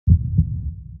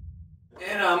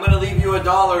Anna, I'm gonna leave you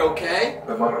 $1, okay?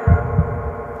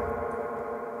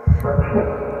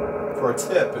 For a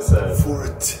tip, it says. For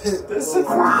a tip. This is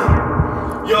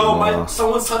Yo,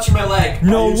 someone's touching my leg.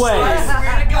 No way. I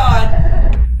swear to God.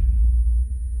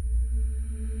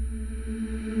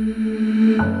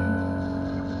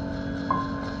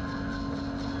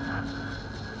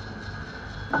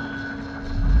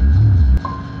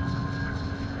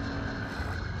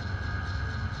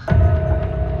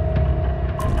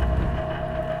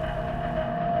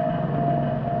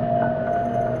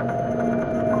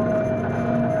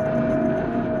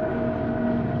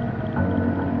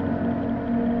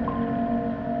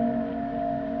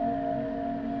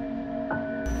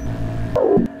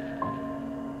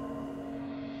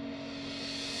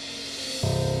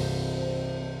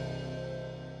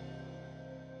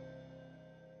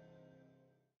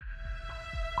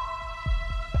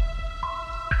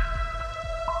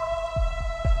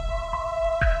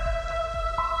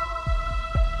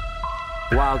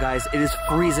 Wow guys, it is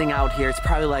freezing out here. It's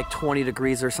probably like 20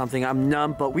 degrees or something. I'm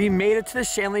numb, but we made it to the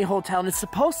Shanley Hotel and it's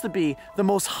supposed to be the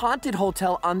most haunted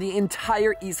hotel on the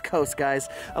entire East Coast, guys.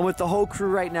 I'm with the whole crew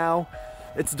right now.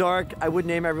 It's dark. I would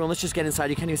name everyone. Let's just get inside.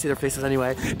 You can't even see their faces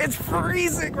anyway. It's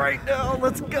freezing right now.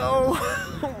 Let's go.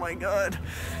 Oh my God.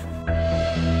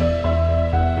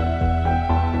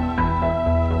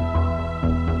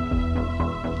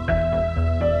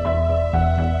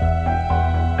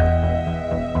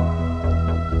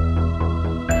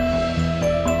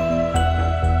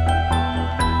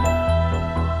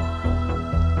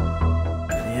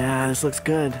 This looks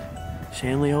good.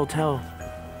 Shanley Hotel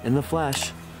in the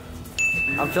flesh.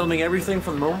 I'm filming everything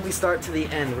from the moment we start to the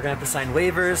end. We're gonna have to sign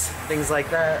waivers, things like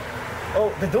that.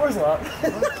 Oh, the door's locked.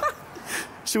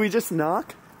 Should we just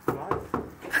knock?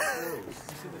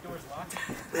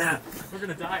 Yeah. We're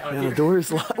gonna die out here. The door's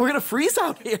locked. We're gonna freeze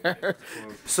out here.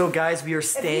 So guys, we are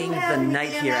staying the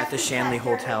night here at the Shanley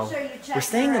Hotel. We're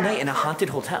staying the night in a haunted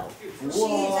hotel.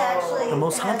 Whoa. The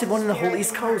most haunted one in the whole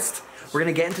East Coast. We're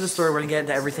gonna get into the story, we're gonna get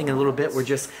into everything in a little bit.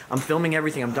 I'm filming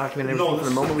everything, I'm documenting everything from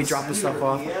the moment we drop this stuff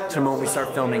off to the moment we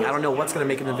start filming. I don't know what's gonna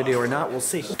make it in the video or not, we'll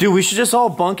see. Dude, we should just all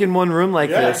bunk in one room like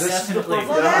this.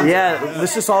 Yeah,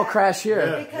 let's just all crash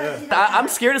here. I'm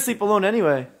scared to sleep alone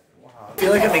anyway. I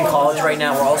feel like I'm in college right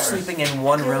now. We're all sleeping in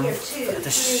one room at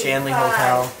the Shanley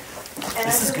Hotel.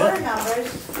 This is good.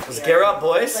 Let's gear up,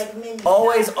 boys.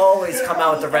 Always, always come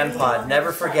out with the REM pod.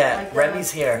 Never forget,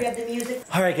 Remy's here.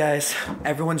 Alright guys,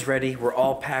 everyone's ready. We're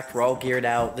all packed. We're all geared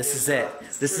out. This is it.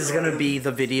 This is going to be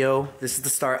the video. This is the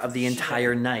start of the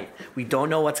entire night. We don't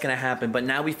know what's going to happen, but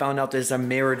now we found out there's a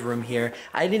mirrored room here.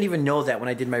 I didn't even know that when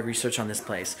I did my research on this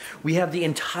place. We have the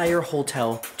entire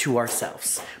hotel to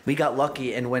ourselves. We got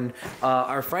lucky, and when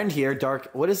our friend here,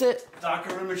 what is it?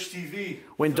 Darker Image TV.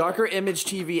 When Darker Image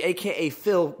TV, aka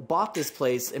Phil, bought this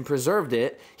place and preserved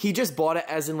it, he just bought it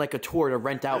as in like a tour to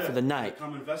rent out for the night.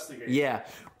 Come investigate. Yeah.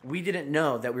 We didn't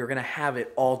know that we were going to have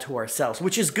it all to ourselves,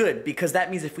 which is good because that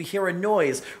means if we hear a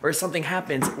noise or something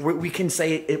happens, we can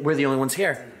say we're the only ones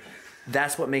here.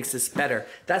 That's what makes this better.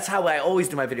 That's how I always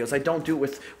do my videos. I don't do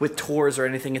it with tours or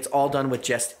anything. It's all done with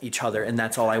just each other, and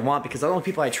that's all I want because the only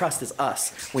people I trust is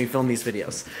us when we film these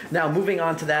videos. Now, moving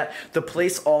on to that, the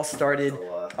place all started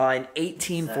in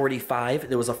 1845.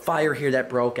 There was a fire here that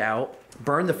broke out,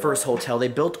 burned the first hotel. They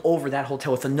built over that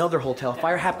hotel with another hotel.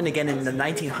 Fire happened again in the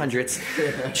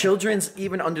 1900s. Children,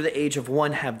 even under the age of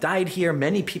 1, have died here.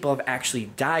 Many people have actually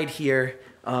died here.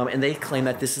 And they claim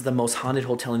that this is the most haunted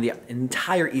hotel in the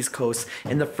entire East Coast.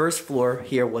 And the first floor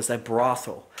here was a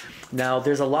brothel. Now,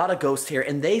 there's a lot of ghosts here,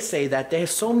 and they say that they have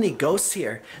so many ghosts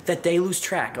here that they lose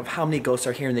track of how many ghosts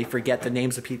are here and they forget the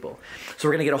names of people. So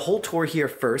we're going to get a whole tour here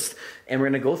first, and we're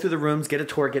going to go through the rooms, get a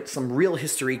tour, get some real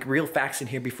history, real facts in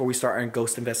here before we start our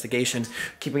ghost investigation.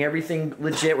 Keeping everything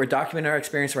legit, we're documenting our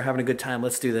experience, we're having a good time.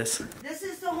 Let's do this. This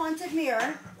is the haunted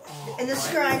mirror in the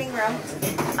scrying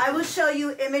room. I will show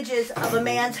you images of a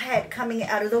man's head coming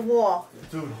out of the wall.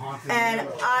 Dude, haunted and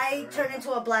mirror. I turned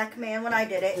into a black man when I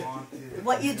did it.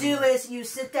 What you do is you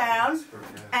sit down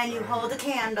and you hold a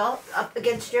candle up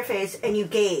against your face and you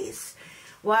gaze.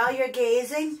 While you're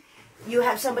gazing, you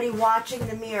have somebody watching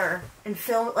the mirror and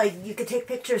film, like you could take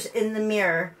pictures in the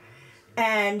mirror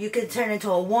and you could turn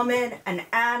into a woman, an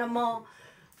animal,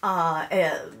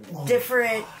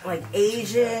 different, like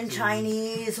Asian,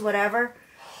 Chinese, whatever.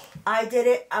 I did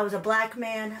it. I was a black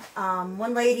man.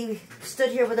 One lady stood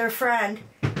here with her friend,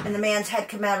 and the man's head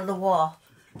came out of the wall,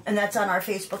 and that's on our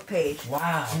Facebook page.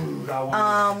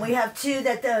 Wow. We have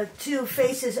the two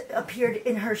faces appeared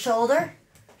in her shoulder.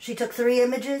 She took 3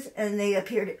 images, and they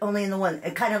appeared only in the one.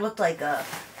 It kind of looked like a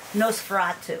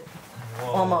Nosferatu,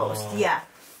 almost. Yeah.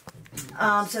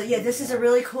 So yeah, this is a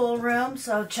really cool room,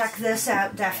 so check this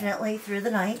out definitely through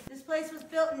the night. This place was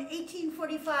built in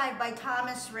 1845 by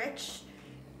Thomas Rich.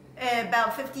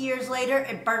 About 50 years later,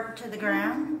 it burnt to the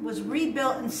ground. Was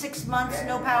rebuilt in 6 months,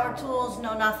 no power tools,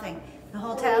 no nothing. The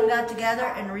whole town got together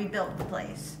and rebuilt the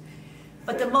place.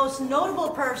 But the most notable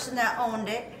person that owned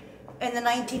it in the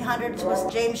 1900s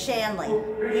was James Shanley.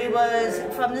 He was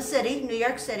from the city, New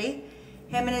York City.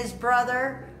 Him and his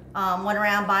brother went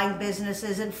around buying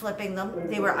businesses and flipping them.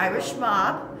 They were Irish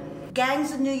mob.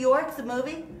 Gangs of New York, the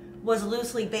movie, was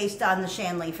loosely based on the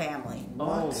Shanley family.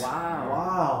 Oh, wow.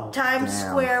 Wow. Times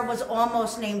Square was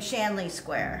almost named Shanley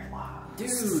Square. Wow. Dude,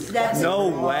 That's No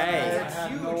way. that's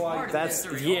huge part of That's,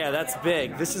 history. yeah, that's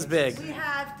big. This is big. We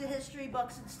have the history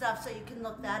books and stuff, so you can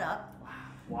look that up.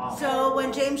 Wow. So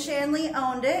when James Shanley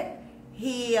owned it,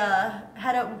 he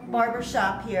had a barber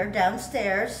shop here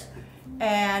downstairs,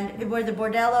 and where the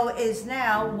bordello is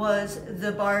now was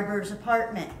the barber's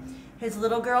apartment. His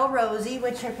little girl Rosie,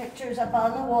 which her picture's up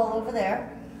on the wall over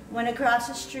there, went across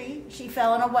the street. She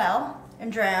fell in a well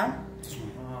and drowned.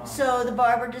 So the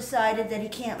barber decided that he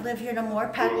can't live here no more,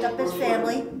 packed up his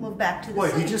family, moved back to the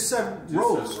Wait, city. he just said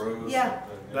Rose. Yeah.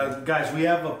 Guys, we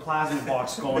have a plasma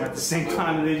box going at the same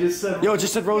time, and they just said. Yo, it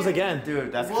just said Rose again.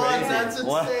 Dude, that's What? crazy. That's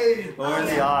What? insane. What are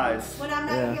the odds? When I'm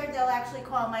not Yeah. here, they'll actually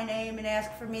call my name and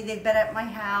ask for me. They've been at my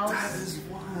house That is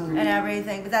wild. and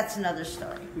everything, but that's another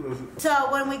story.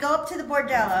 So when we go up to the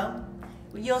bordello,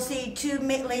 you'll see two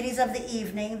ladies of the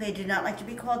evening. They do not like to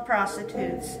be called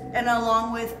prostitutes. And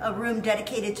along with a room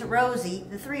dedicated to Rosie,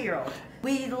 the 3-year-old.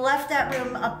 We left that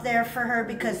room up there for her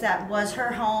because that was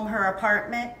her home, her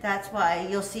apartment. That's why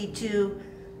you'll see two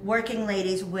working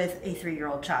ladies with a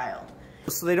 3-year-old child.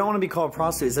 So they don't want to be called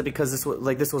prostitutes. Is that because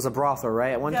this was a brothel,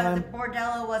 right? At one The time.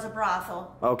 bordello was a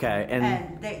brothel. Okay,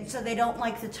 And so they don't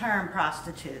like the term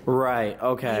prostitute. right.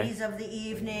 Okay. Ladies of the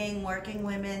evening, working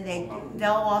women,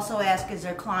 they'll also ask, is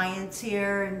there clients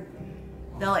here? And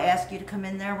they'll ask you to come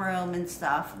in their room and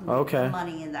stuff. And Okay. put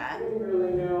money in that.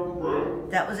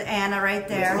 That was Anna right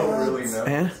there. Really know.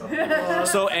 Anna?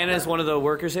 So Anna's one of the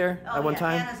workers here Oh, at one yeah,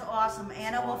 time? Anna's awesome.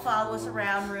 Anna will follow us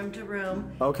around room to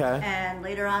room. Okay. And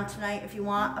later on tonight, if you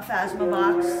want a phasma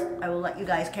box, I will let you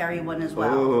guys carry one as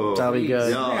well. Ooh. That'll be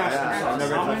good. Yo, yeah, I've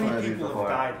never How touched one many of these people have before.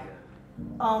 died here?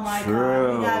 Oh my True.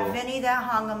 God. We got Vinny that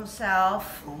hung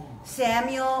himself.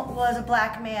 Samuel was a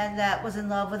black man that was in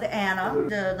love with Anna,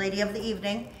 the lady of the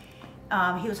evening.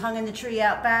 He was hung in the tree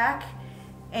out back.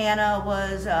 Anna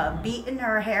was beaten,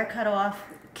 her hair cut off,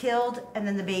 killed, and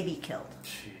then the baby killed.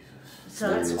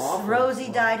 So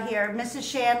Rosie died here. Mrs.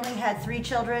 Shanley had 3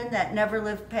 children that never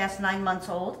lived past 9 months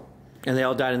old. And they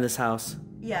all died in this house.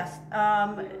 Yes.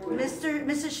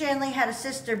 Mrs. Shanley had a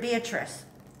sister, Beatrice.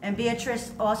 And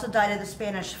Beatrice also died of the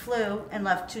Spanish flu and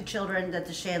left 2 children that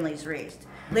the Shanleys raised.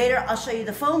 Later, I'll show you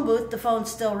the phone booth. The phone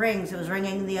still rings. It was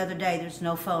ringing the other day. There's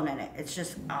no phone in it. It's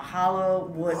just a hollow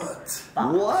wood box.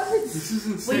 What? This is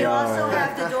insane. We also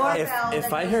have the doorbell. If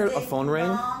that I goes hear a ding phone ring,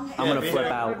 dong, I'm gonna and flip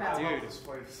the out. doorbell.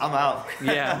 I'm out.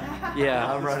 Yeah.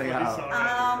 Yeah. I'm running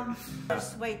out.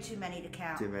 There's way too many to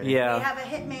count. Too many. We Yeah. have a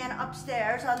hitman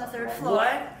upstairs on the 3rd floor.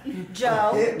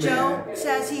 Joe. Joe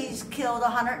says he's killed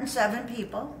 107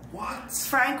 people. What?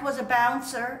 Frank was a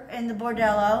bouncer in the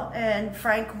bordello, and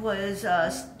Frank was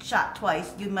shot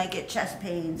twice. You might get chest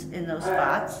pains in those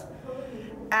spots.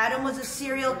 Adam was a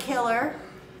serial killer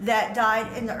that died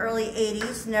in the early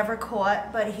 80s, never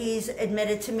caught, but he's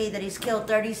admitted to me that he's killed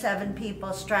 37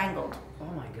 people strangled. Oh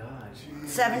my gosh.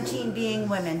 17 being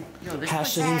women.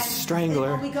 Hashtag And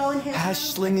strangler. when we go in his room,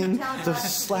 Slinging. tell The Josh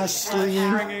slash to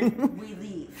slinging. we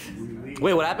leave.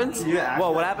 Wait, what happens? You actually,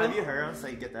 Whoa, what happened? Have you heard him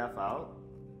say get the F out?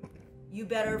 You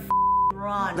better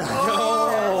run.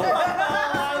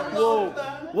 Whoa.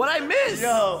 What I missed?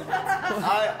 Yo,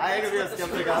 I ain't gonna be a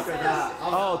skeptic after that.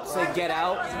 Oh, say get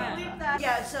out?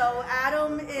 Yeah, so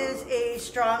Adam is a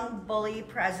strong bully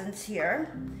presence here.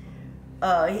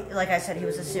 Like I said, he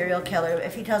was a serial killer.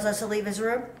 If he tells us to leave his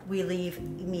room, we leave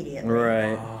immediately.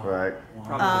 Right. Right.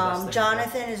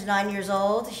 Jonathan is 9 years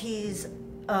old. He's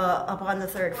up on the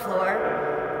 3rd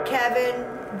floor.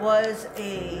 Kevin was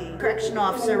a correction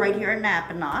officer right here in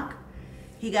Napanoch.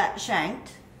 He got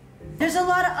shanked. There's a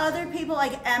lot of other people,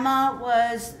 like Emma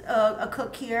was a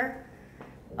cook here.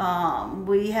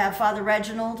 We have Father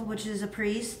Reginald, which is a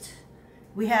priest.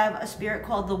 We have a spirit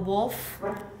called the Wolf,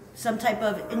 some type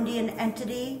of Indian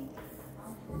entity.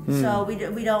 So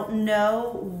we don't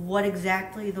know what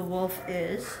exactly the wolf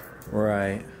is.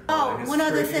 Right. Oh, one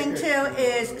other thing too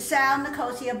is Sal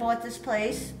Nicosia bought this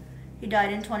place. He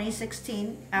died in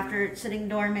 2016 after sitting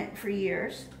dormant for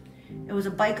years. It was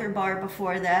a biker bar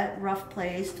before that, rough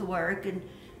place to work, and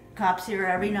Cops here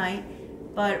every night.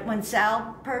 But when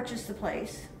Sal purchased the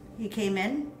place, he came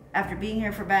in. After being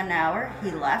here for about an hour,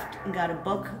 he left and got a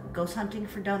book, Ghost Hunting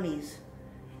for Dummies.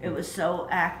 It was so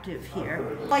active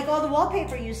here. Like all the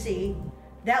wallpaper you see,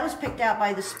 that was picked out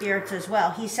by the spirits as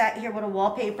well. He sat here with a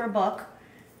wallpaper book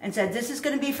and said, this is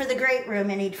going to be for the great room,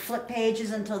 and he'd flip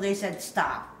pages until they said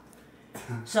stop.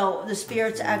 So the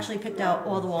spirits actually picked out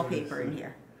all the wallpaper in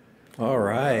here. All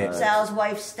right. Sal's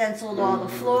wife stenciled all the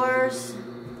floors.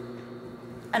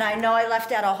 And I know I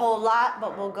left out a whole lot,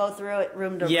 but we'll go through it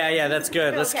room to room. Yeah, that's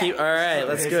good. Let's Okay. keep, all right,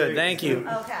 that's good. Thank you.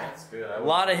 Okay. A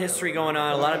lot of history going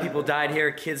on. A lot of people died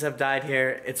here. Kids have died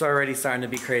here. It's already starting to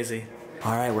be crazy.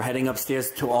 All right, we're heading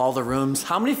upstairs to all the rooms.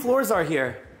 How many floors are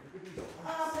here?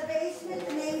 The basement,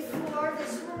 the main floor,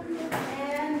 this room,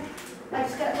 and I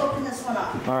just gotta open this one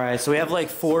up. All right, so we have like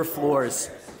 4 floors.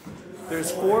 There's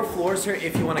 4 floors here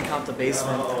if you want to count the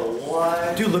basement.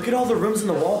 Dude, look at all the rooms and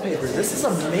the wallpaper. This is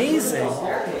amazing.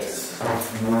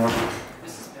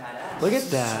 Look at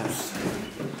that.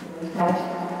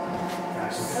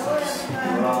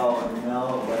 Oh,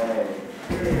 no way.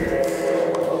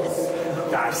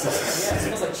 Guys, this is... It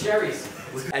smells like cherries.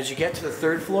 As you get to the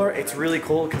 3rd floor, it's really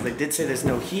cool because they did say there's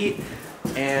no heat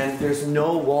and there's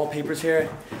no wallpapers here.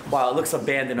 Wow, it looks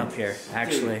abandoned up here,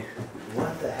 actually.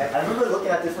 What the heck? I remember looking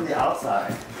at this from the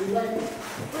outside. We're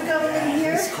going in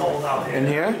here. It's cold out here. In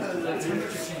here?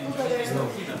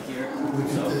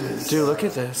 Dude, look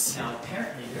at this. Now,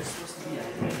 apparently, there's supposed to be a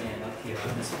man up here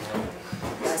on this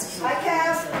floor. Hi,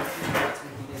 Cav.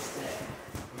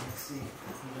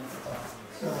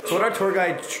 So what our tour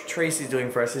guide Tracy's doing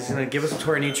for us is she's gonna give us a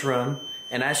tour in each room,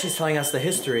 and as she's telling us the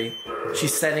history,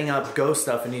 she's setting up ghost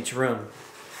stuff in each room.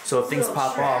 So if things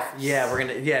pop off, we're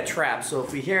gonna traps. So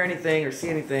if we hear anything or see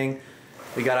anything,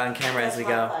 we got it on camera as we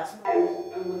go.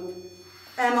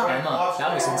 Emma. Emma,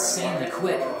 that was insanely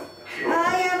quick.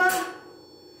 Hi, Emma.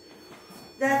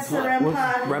 That's the REM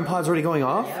pod. REM pod's already going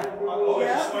off? Yeah.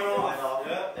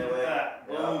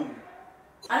 Boom.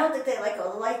 I don't think they like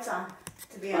all the lights on,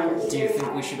 to be honest. Do you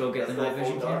think we should go get the night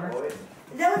vision camera?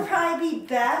 That would probably be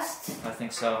best. I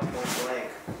think so.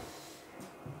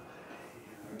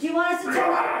 Do you want us to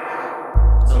turn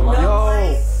up? The No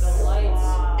lights. lights. The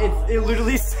lights. It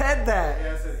literally said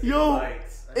that. Yo,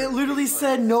 it literally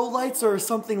said no lights or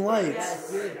something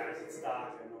lights.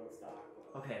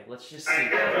 Okay, let's just see. No,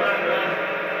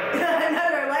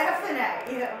 they're laughing at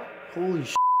you. Holy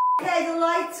sh**. Okay, the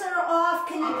lights are off.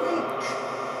 Can you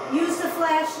please use the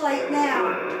flashlight now?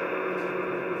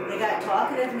 They got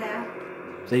talkative now.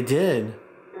 They did.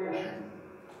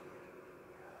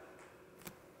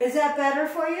 Is that better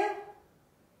for you?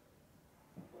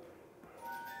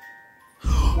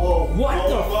 Whoa, What the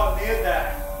don't go up near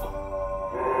that.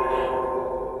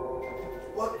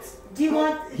 Do you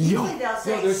want? Usually they'll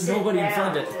say No, there's sit nobody in down.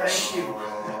 front of it.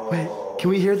 Wait, can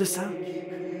we hear the sound?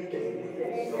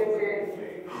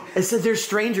 It said there's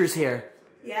strangers here.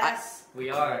 Yes. We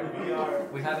are.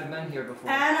 We haven't been here before.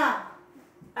 Anna,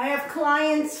 I have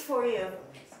clients for you.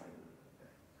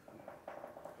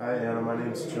 Hi, Anna. My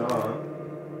name's John.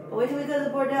 Wait till we go to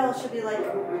the bordel. She'll be like,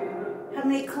 how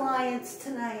many clients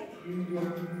tonight?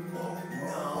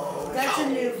 That's a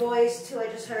new voice too. I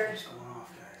just heard.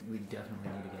 We definitely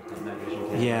need to get that night vision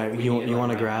camera. Yeah, you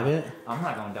want to grab it? I'm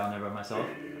not going down there by myself.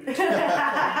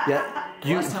 Yeah.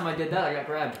 Last time I did that, I got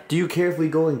grabbed. Do you care if we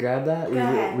go and grab that? Go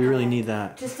ahead. We really need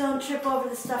that. Just don't trip over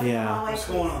the stuff in the Yeah. hallway. What's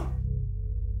going on?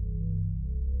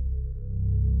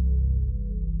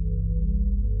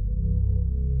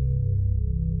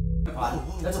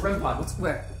 That's a REM pod.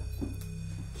 Where?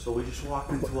 So we just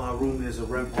walked into our room. There's a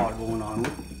REM pod going on.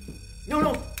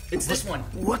 No, it's this one.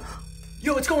 What?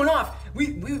 Yo, it's going off.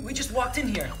 We just walked in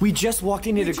here. We just walked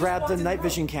in here to just grab walked the in night the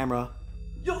vision camera.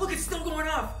 Yo, look, it's still going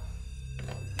off.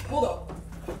 Hold up.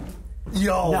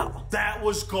 Yo, No. that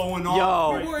was going on.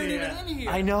 Yo. right We weren't there. even in here.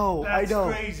 I know, That's I know.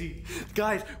 crazy.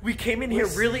 Guys, we came in here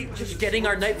really just getting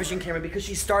our night vision camera because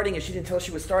she's starting it. She didn't tell us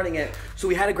she was starting it. So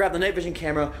we had to grab the night vision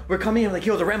camera. We're coming in like,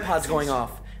 yo, the REM pod's going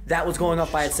off. That was going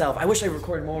off by itself. I wish I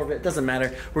recorded more of it. It doesn't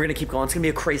matter. We're gonna keep going. It's gonna be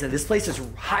a crazy. This place is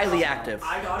highly active.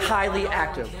 Highly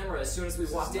active. On camera as soon as we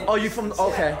walked in. Oh, you from?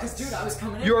 Okay. Because dude, I was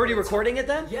coming in. You're already recording it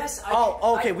then? Yes.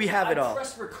 Oh, okay. We have it I all.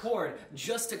 pressed record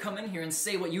just to come in here and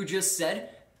say what you just said,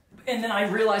 and then I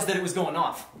realized that it was going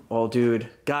off. Oh, dude,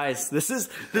 guys, this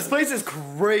place is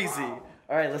crazy.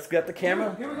 All right, let's get the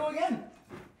camera. Here we go again.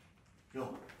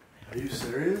 Yo, are you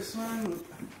serious, man?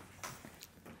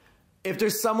 If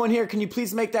there's someone here, can you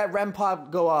please make that REM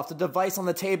pod go off? The device on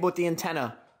the table with the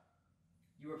antenna.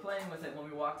 You were playing with it when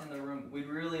we walked in the room. We'd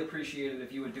really appreciate it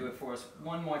if you would do it for us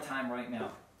one more time right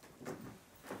now.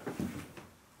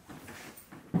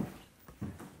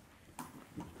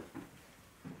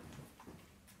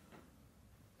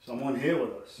 Someone here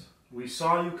with us. We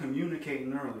saw you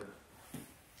communicating earlier.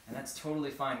 And that's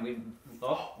totally fine.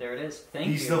 Oh, there it is. Thank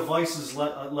you. These devices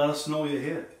let us know you're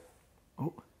here.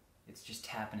 Oh. It's just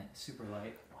tapping it super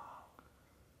light. Wow.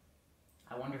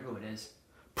 I wonder who it is.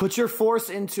 Put your force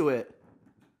into it.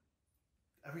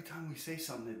 Every time we say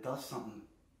something, it does something.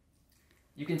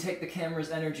 You can take the camera's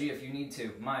energy if you need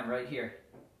to. Mine right here.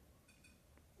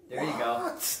 There you go.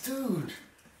 What, dude?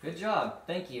 Good job.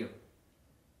 Thank you.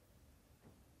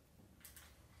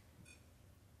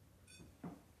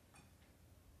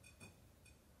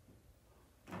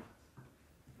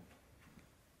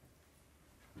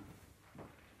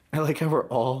 I like how we're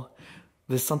all,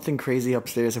 there's something crazy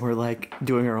upstairs and we're like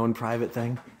doing our own private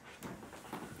thing.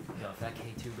 Yo, if that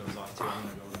K2 goes off too, I'm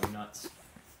gonna go nuts.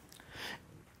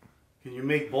 Can you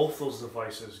make both those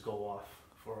devices go off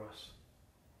for us?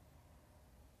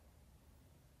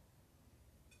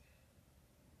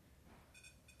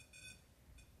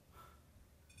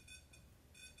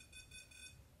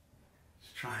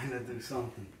 Just trying to do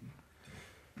something.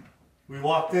 We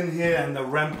walked in here and the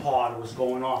REM pod was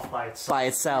going off by itself. By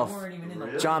itself. We weren't even in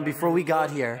the John, before we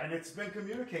got here, And it's been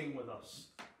communicating with us.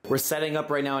 we're setting up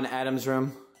right now in Adam's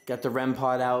room. Got the REM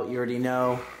pod out, you already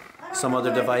know. Some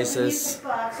other devices.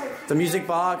 The music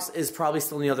box is probably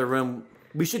still in the other room.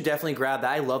 We should definitely grab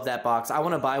that. I love that box. I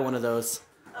want to buy one of those.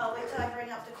 Oh, wait till I bring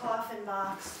up the coffin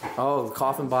box. Oh, the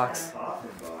coffin box.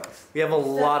 We have a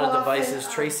lot of devices.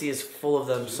 Tracy is full of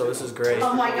them, so this is great.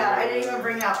 Oh my god, I didn't even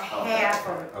bring out half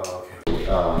of it. Oh, okay.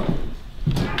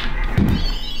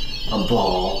 A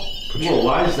ball. Whoa,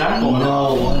 why is that going on?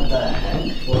 No, what the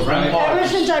heck? Well, REM pod Ever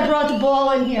is- since I brought the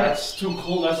ball in here. That's too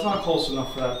cool. That's not close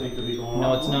enough for that thing to be going on.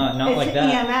 No, it's not. Not It's like an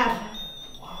that.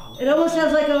 EMF. It almost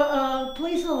sounds like a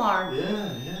police alarm. Yeah.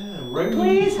 Right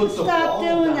Please stop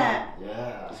doing that.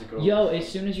 Yeah. Yo, as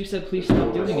soon as you said please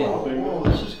stop doing it. Oh,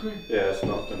 this is great. Yeah, it's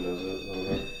nothing, is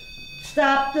it?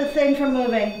 Stop the thing from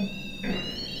moving.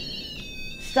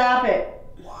 Stop it.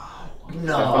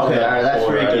 No. Okay, alright, that's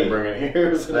I didn't freaky. bring it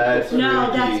here. So That's No,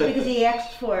 freaky. that's because he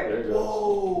asked for There it. it goes.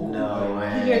 Whoa. No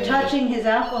way. You're touching his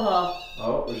alcohol.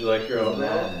 Oh, would you like your own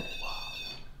now?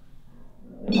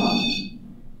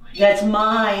 That's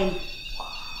mine.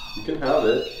 You can have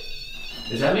it.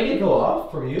 Does that make it go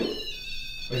off from you?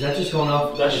 Or is that just going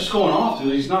off? That's just going off,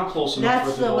 dude. He's not close enough That's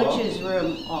for it to the go off. witch's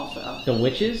room also. The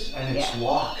witches? And it's Yeah.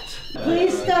 locked.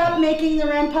 Please stop making the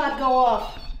REM pod go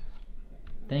off.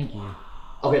 Thank you.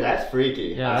 Okay, that's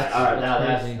freaky. Yeah, that's- alright. Now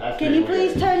that's crazy. that's. Can you pretty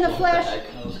please weird. turn the What flash?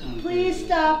 heck? Please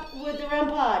stop with the REM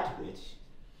pod.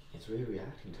 It's really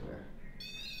reacting to her.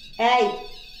 Hey,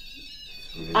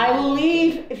 It's really I will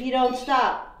leave if you don't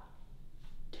stop.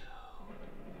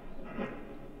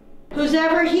 Who's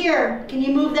ever here, can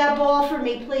you move that ball for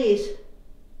me, please?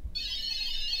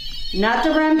 Not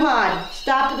the REM pod.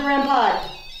 Stop with the REM pod.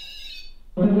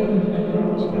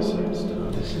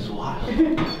 This is wild.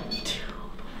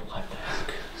 What the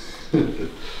heck?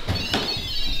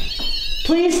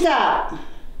 Please stop.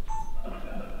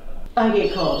 I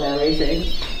get called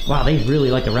everything. Wow, they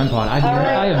really like the REM pod. I've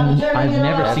I'm turning it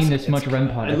never off. seen this much REM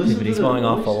pod activity. It's going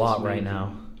off a lot right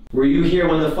now. Were you here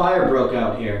when the fire broke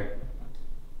out here?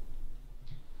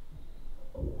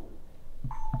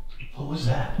 What was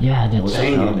that? Yeah, that's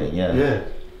Hanging. Yeah.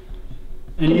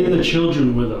 Any of the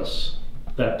children with us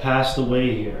that passed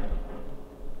away here?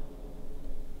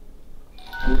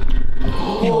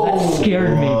 that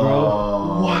scared me,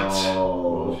 bro.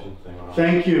 Motion thing on.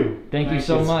 Thank you. Thank you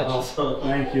so much.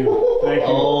 Thank you. Thank you.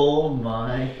 Oh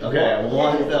my. Okay,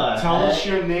 what the Tell us heck?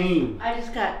 your name. I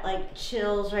just got like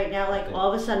chills right now. Like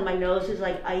all of a sudden my nose is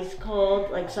like ice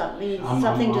cold. Like something just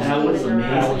That came was in the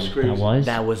That room. was crazy. That was?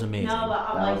 That was amazing. No, but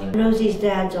I'm like, Rosie's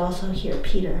dad's also here,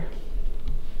 Peter.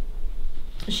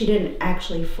 She didn't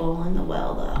actually fall in the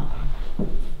well though.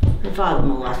 Her father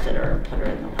molested her and put her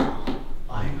in the well.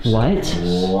 What?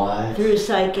 What? Through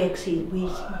psychics,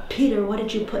 Peter, what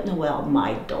did you put in the well?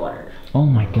 My daughter. Oh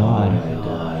my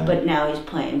god. But now he's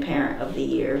playing parent of the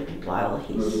year while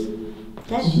he's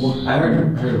dead. I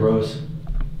heard Rose.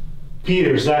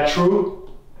 Peter, is that true?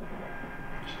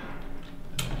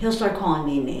 He'll start calling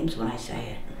me names when I say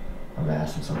it. I'm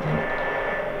asking something.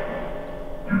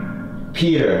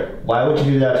 Peter, why would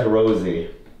you do that to Rosie?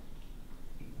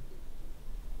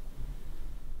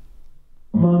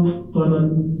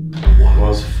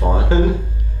 Was fun.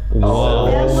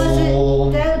 That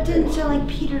that didn't sound like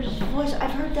Peter's voice.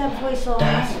 I've heard that voice a lot.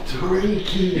 That's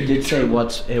freaky. You did say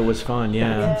it was fun,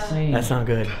 yeah. Insane. That's not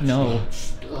good. No.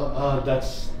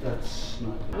 That's not.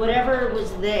 Whatever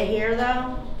was there here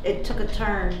though, it took a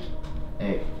turn.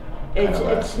 Hey.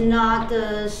 It's not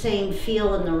the same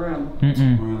feel in the room.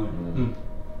 Mm-mm. Really?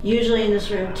 Usually in this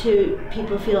room too,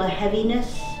 people feel a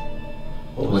heaviness.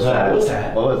 What was that? What's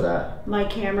that? What was that? My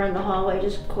camera in the hallway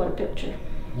just caught a picture.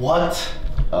 What?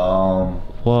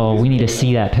 Whoa, we need to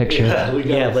see that picture.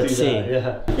 Let's see. That,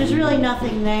 yeah. There's really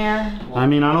nothing there. I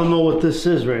mean, I don't know what this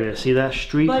is right there. See that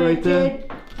streak But right it there?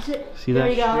 did. See There that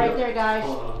you go, streak? right there, guys.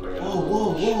 Whoa,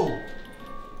 whoa, whoa.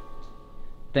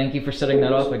 Thank you for setting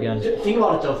that up again. Think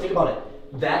about it though, think about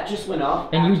it. That just went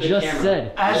off. And you after the just camera.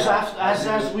 said.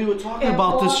 As we were talking It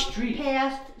about this walked streak.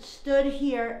 past, stood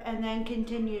here, and then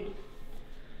continued.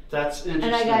 That's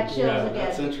interesting. And I got chills again.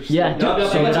 That's interesting. Yeah,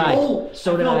 so did I. Oh,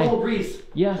 So did felt a I. cold breeze.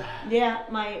 Yeah.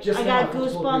 Yeah, Just I now, got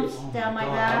goosebumps down my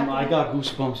back. I got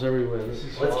goosebumps everywhere. This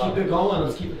is Let's keep it going.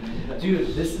 Let's keep it. Dude,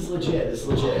 this is legit. This is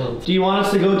legit. Do you want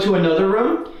us to go to another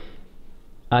room?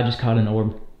 I just caught an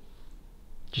orb.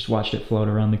 Just watched it float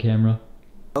around the camera.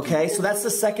 Okay, so that's the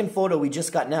second photo we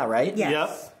just got now, right? Yes.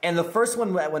 Yep. And the first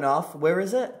one that went off, where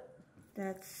is it?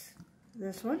 That's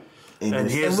this one. And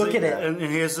here's look at it. And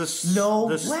here's this. No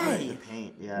this way.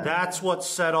 Paint, yeah. That's what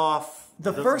set off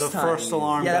The first time. first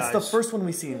alarm. Yeah, that's guys. the first one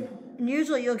we seen. And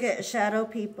usually you'll get shadow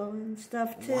people and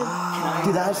stuff too.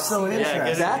 Dude, that's so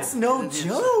interesting. That's no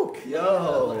joke.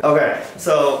 Yo. Okay,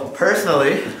 so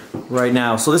personally, Right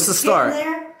now, so this is the start.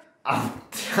 Getting there.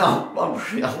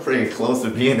 I'm pretty close to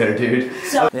being there, dude.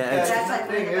 So Yeah, it's- that's like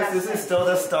the thing one of the is, this best is still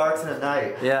the start to the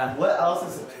night. Yeah. What else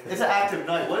is? It's an active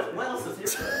night. What else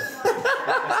is here?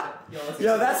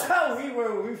 Yo, that's how we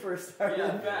were when we first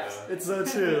started. It's so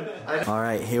true. All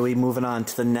right, here we moving on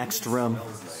to the next room.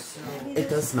 It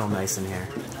does smell nice in here.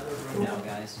 Now,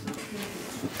 guys.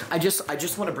 I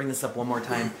just want to bring this up one more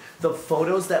time. The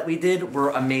photos that we did were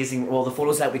amazing. Well, the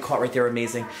photos that we caught right there were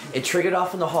amazing. It triggered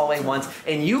off in the hallway once,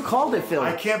 and you called it, Phil.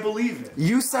 I can't believe it.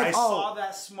 You said, I "Oh." saw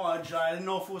that smudge. I didn't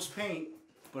know if it was paint,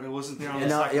 but it wasn't there on the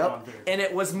No, second yep. one. There. And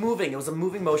it was moving. It was a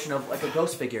moving motion of like a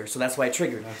ghost figure, so that's why it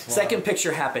triggered. Second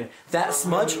picture happened. That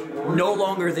smudge no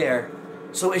longer there.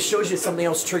 So it shows you something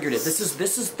else triggered it.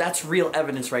 That's real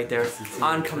evidence right there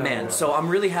on command. So I'm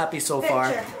really happy so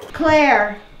far.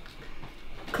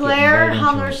 Claire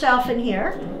hung herself in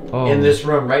here. Oh. In this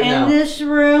room right now. In this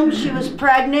room, she was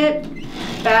pregnant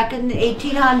back in the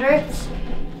 1800s,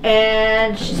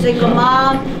 and she's a single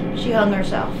mom. She hung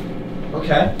herself.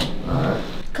 Okay.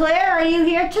 Claire, are you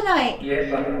here tonight?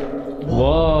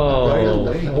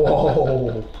 Whoa.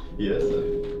 Whoa. Yes.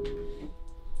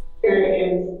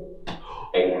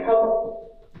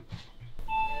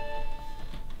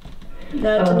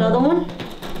 That's another one.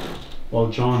 Well,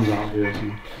 John's out here.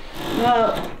 So.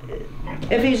 Well,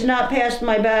 if he's not past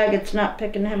my bag, it's not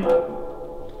picking him up.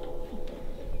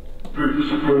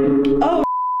 Oh,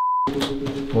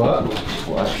 What?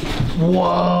 What?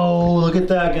 Whoa! Look at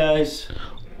that, guys.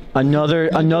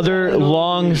 Another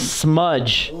long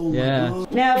smudge. Yeah.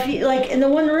 now if you like in the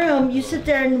one room, you sit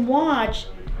there and watch,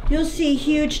 you'll see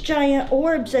huge giant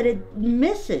orbs that it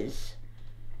misses.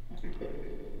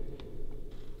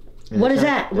 What is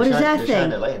that? What is that They're thing? shining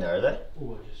their light in there, are they?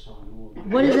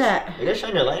 What is that? They just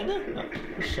shine their light in there? No.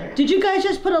 Shit. Did you guys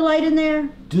just put a light in there?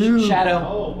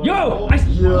 Shadow. Yo!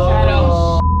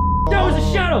 Shadow! That was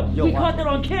a shadow! We caught that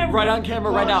on camera! Right on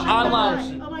camera, right now, on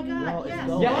live. Oh my God! Yes.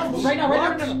 Yeah,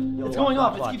 right now. It's going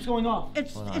off. It keeps going off.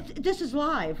 It's this is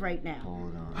live right now.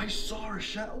 I saw a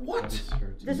shadow. What?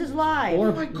 This is live.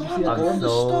 Oh my God! Look at all the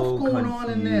stuff going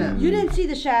on in there. You didn't see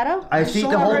the shadow? I see saw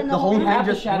the her in whole room. thing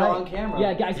just shadow right. on camera.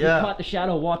 Yeah, guys, Yeah. we caught the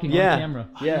shadow walking Yeah. on camera.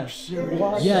 Yeah.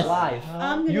 Yes. Live.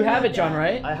 I'm gonna You have need it, John, that.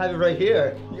 right? I have it right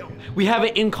here. We have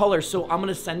it in color, so I'm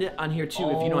gonna send it on here too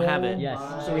if you don't have it. Yes.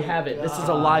 So we have it. This is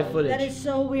a live footage. That is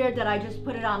so weird that I just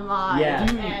put it on live. Yeah.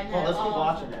 And Oh, let's keep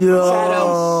watching it.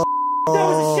 Shadow.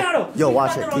 That was a shadow. Yo, We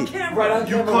watch got it. that on Keep- camera. Right on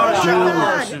camera. caught a right Oh shadow.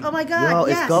 my Shadow. God! Oh my God! Yo, it's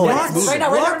yes. going. yes. It's moving. Right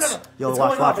now, right now, What? right now. Yo, It's watch,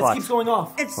 going watch, off. watch. It keeps going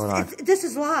off. This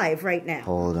is live right now.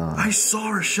 Hold on. I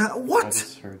saw a shadow. What?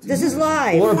 This is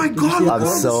live. Oh my God! Look at I'm all the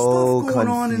so stuff going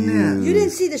on in there. confused. You didn't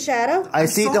see the shadow? I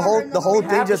see saw the whole her in the whole We thing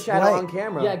have the just shadow on right.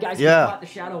 camera. Yeah, guys, Yeah. we caught the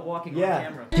shadow walking Yeah. on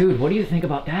camera. Dude, what do you think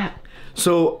about that?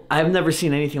 So I've never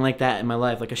seen anything like that in my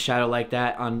life, like a shadow like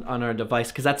that on our device,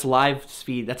 because that's live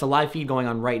feed. That's a live feed going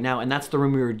on right now, and that's the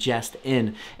room we were just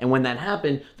in. And when that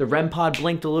happened, the REM pod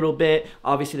blinked a little bit.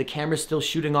 Obviously, the camera's still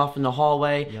shooting off in the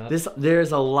hallway. Yep.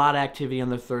 There's a lot of activity on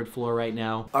the third floor right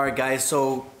now. All right, guys.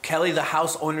 So Kelly, the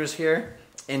house owner's here,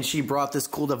 and she brought this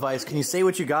cool device. Can you say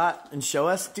what you got and show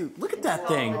us, dude? Look at that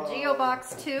thing.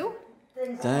 Geobox 2.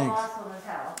 Thanks.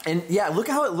 And yeah, look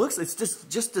how it looks. It's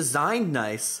just designed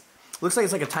nice. Looks like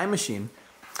it's like a time machine.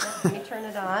 Let me turn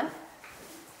it on.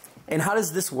 And how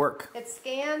does this work? It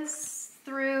scans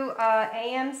through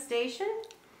AM station,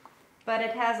 but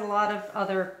it has a lot of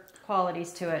other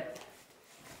qualities to it.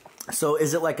 So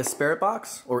is it like a spirit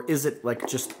box, or is it like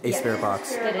just a spirit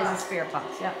box? It is a spirit box,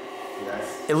 yep.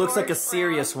 It looks like a George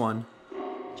serious one.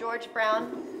 George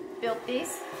Brown built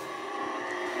these.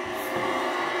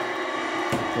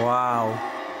 Wow.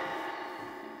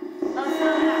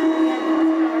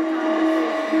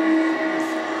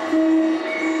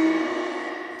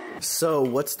 So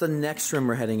what's the next room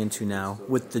we're heading into now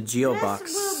with the Geo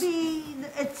box? This will be,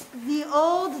 it's the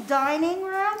old dining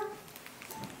room,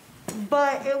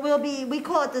 but it will be, we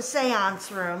call it the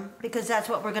seance room because that's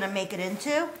what we're going to make it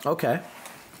into. Okay.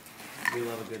 We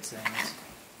love a good seance.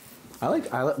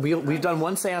 We've done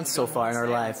one seance so far in our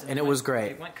life, and it was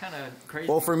great. It went kind of crazy.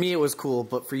 Well, for me it was cool,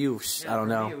 but for you, I don't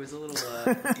know. For me, it was a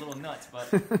little nuts,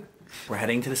 but We're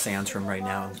heading to the seance room right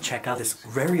now. Check out this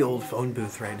very old phone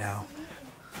booth right now.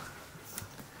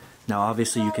 Now,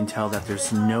 obviously, you can tell that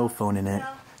there's no phone in it.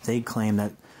 They claim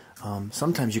that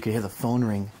sometimes you can hear the phone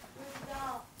ring,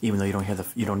 even though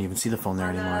you don't even see the phone there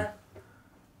anymore.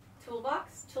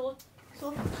 Toolbox? Tool?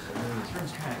 this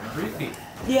room's kind of creepy.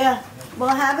 Yeah. Well,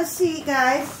 have a seat,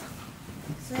 guys,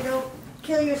 so you don't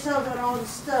kill yourselves on all the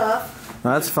stuff.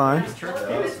 That's fine. It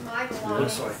was my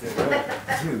belongings.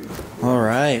 All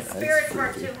right. Spirits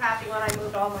weren't too happy when I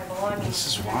moved all my belongings. This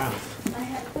is wild. I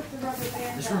had to put the rubber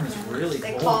band This room is really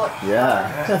They cold. call it.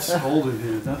 Yeah. It's cold in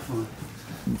here, definitely.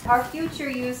 Our future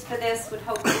use for this would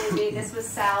hopefully be, this was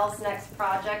Sal's next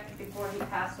project before he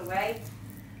passed away.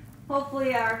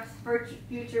 Hopefully our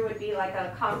future would be like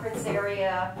a conference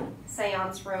area,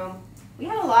 seance room. We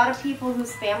have a lot of people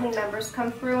whose family members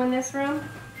come through in this room.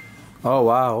 Oh,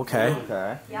 wow. Okay.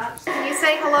 Okay. Yeah. Can you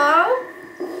say hello?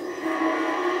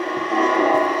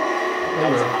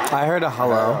 I heard a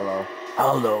hello. Hello.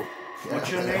 Hello. What's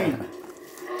your name?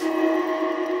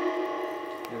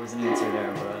 There was an answer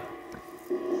there, but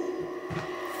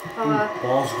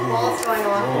Ball's going Ball's going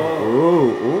on.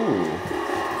 Ooh,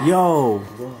 ooh. Yo.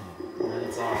 and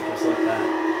it's off just like that.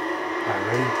 Alright,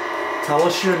 ready? Tell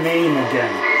us your name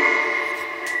again.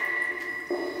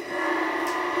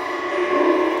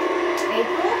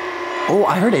 April? Oh,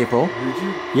 I heard April. Did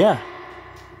you? Yeah.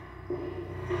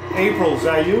 April, is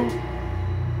that you?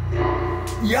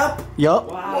 Yup. Yup.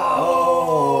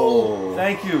 Oh,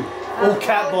 thank you. Oh,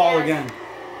 cat ball again.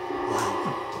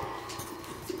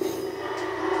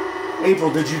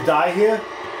 April, did you die here?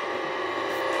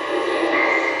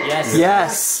 Yes.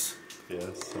 Yes.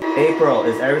 Yes. April,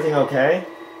 is everything okay?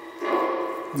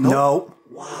 No.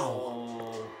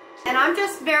 And I'm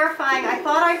just verifying, I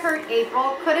thought I heard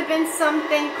April. Could have been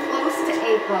something close to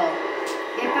April.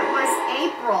 If it was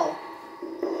April,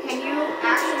 can you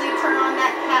actually turn on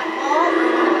that cat ball or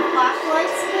one of the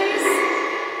flashlights, please?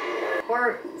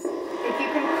 Or if you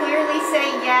can clearly say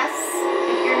yes,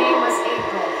 if your name was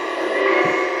April.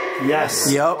 Yes.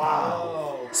 Yep.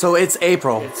 Wow. So it's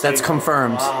April. That's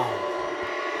confirmed. Wow.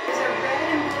 There's a red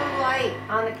and blue light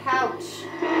on the couch.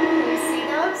 Can you see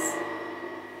those?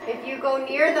 If you go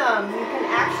near them, you can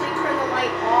actually turn the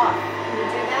light off. Can you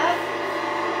do that?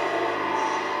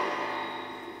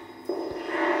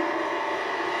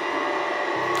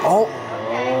 Oh.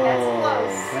 Okay, that's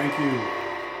close. Thank you.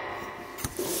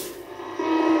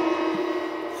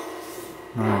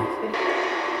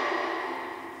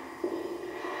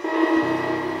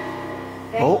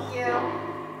 Thank Oh. you.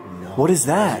 What is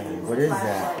that? What is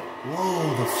that?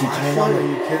 Whoa, the She turned on. Are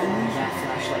you kidding me? That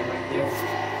flashlight right there.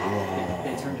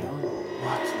 They turned it on.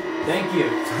 What? Thank you.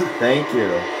 Thank you.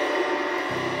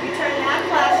 You turn that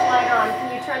flashlight on. Can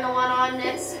you turn the one on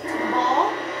next to the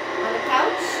ball on the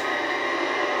couch?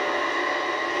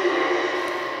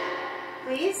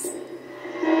 Please?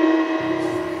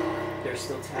 They're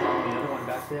still tapping the other one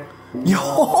back there. Yo.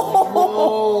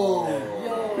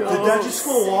 Did that just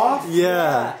go off?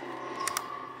 Yeah.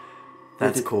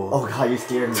 That's cool. Oh god, you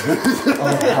scared me.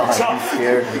 Oh god, you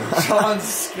scared me. John's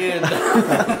skin.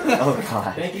 Oh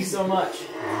god. Thank you so much.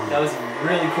 That was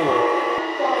really cool.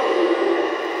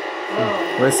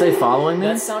 What did it say? Following me?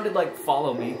 That sounded like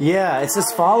follow me. Yeah, it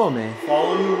says follow me.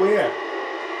 Follow you where?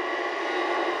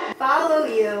 Follow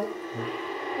you.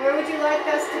 Where would you like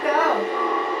us to go?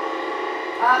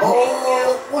 Thank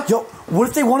you. Yo, what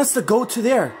if they want us to go to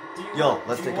there? Yo,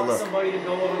 let's Do you take a want look. somebody to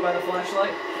go over by the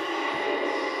flashlight?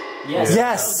 Yes.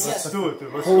 Yes. Let's do it,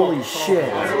 dude. Let's Holy go. shit.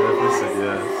 I definitely said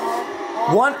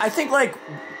yes. One, I think like,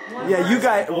 yeah, you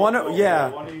guys, one, yeah.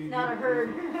 One of you- Not a herd.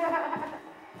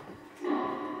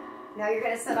 Now you're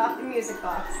going to set off the music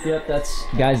box. Yep,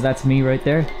 guys, that's me right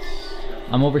there.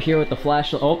 I'm over here with the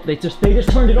flashlight. Oh, they just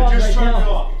turned it on Just right turn it now.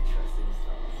 off.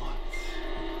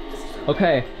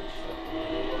 Okay.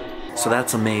 So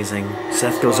that's amazing.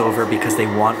 Seth goes over because they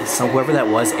want, so whoever that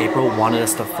was, April, wanted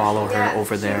us to follow her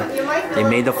over there. They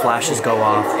made the flashes go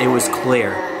off. It was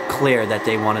clear that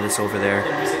they wanted us over there.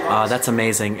 That's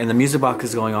amazing. And the music box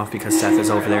is going off because Seth is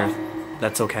over there.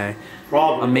 That's okay.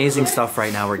 Amazing stuff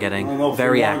right now we're getting.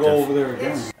 Very active. Go over there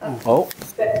again. Oh.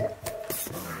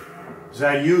 Is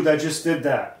that you that just did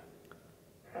that?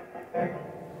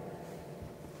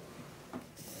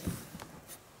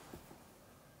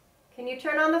 Can you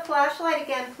turn on the flashlight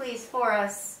again, please, for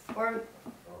us? Or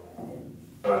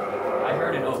I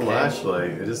heard an okay.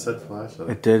 Flashlight. It just said flashlight.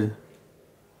 It did.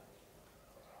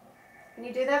 can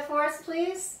you do that for us,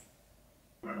 please?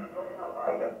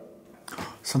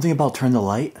 Something about turn the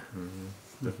light?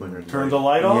 Definitely Turn the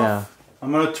light off? Yeah.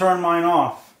 I'm gonna turn mine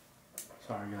off.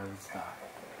 Sorry guys, it's not.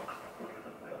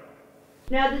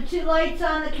 Now the 2 lights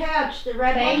on the couch, the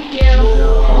red Thank one. you.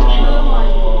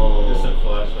 Just said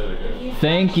flashlight again.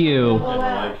 Thank you. And the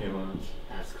light came on.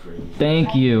 That's crazy.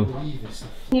 Thank you.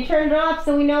 Can you turn it off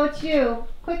so we know it's you?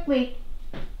 Quickly.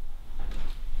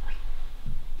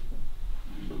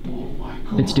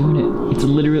 It's doing it. It's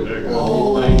literally.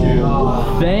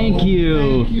 Thank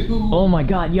you. Oh my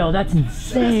god, yo, that's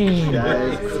insane. That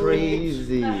is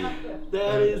crazy.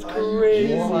 That is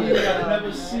crazy. I've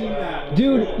never seen that.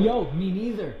 Dude, yo, me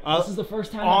neither. This is the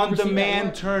first time I've On ever seen that demand,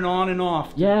 work. turn on and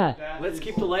off. Yeah. Let's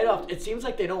keep the light off. It seems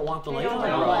like they don't want the light on. They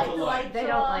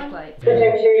don't like lights.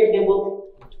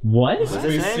 What? Let's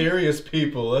be serious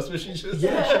people. That's what she just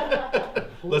said.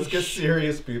 Let's get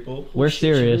serious people. We're She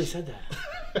really serious. said that.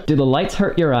 Do the lights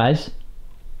hurt your eyes?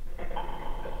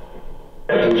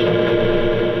 I don't think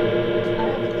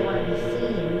they want to be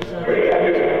seen,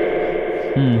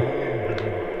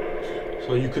 so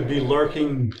So you could be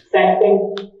lurking.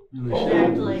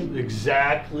 exactly.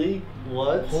 Exactly.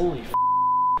 What? Holy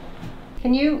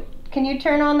Can you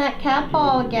turn on that cat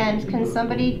ball again? Can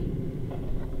somebody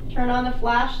turn on the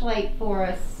flashlight for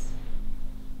us?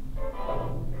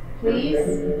 Please?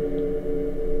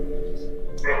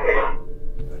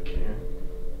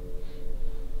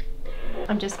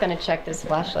 I'm just gonna check this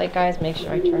flashlight, guys, make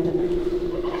sure I turned it on.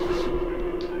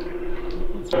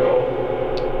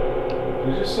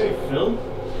 Did you just say Phil?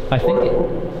 I think it.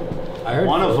 I heard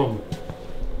One of them.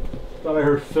 Thought I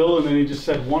heard Phil and then he just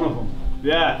said one of them.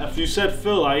 Yeah, if you said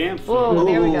Phil, I am Phil. Whoa,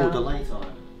 there we The go. light's on.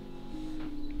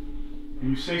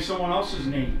 You say someone else's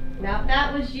name. Now, if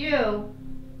that was you,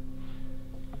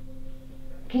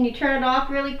 can you turn it off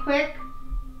really quick?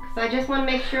 Because I just want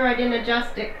to make sure I didn't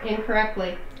adjust it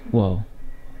incorrectly. Whoa.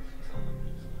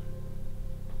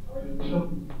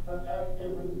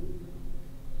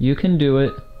 You can do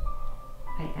it.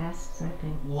 I asked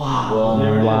something. Wow.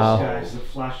 There it Wow. is, guys. The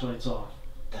flashlight's off.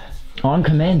 On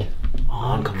command.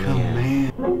 On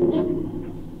command.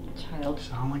 Child.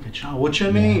 Sound like a child. What's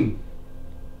your name?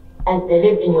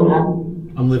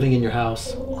 I'm living in your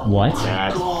house. What?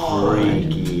 That's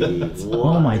freaky.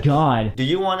 Oh my god. Do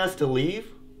you want us to leave?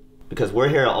 Because we're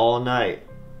here all night.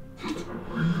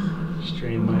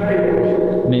 Strain my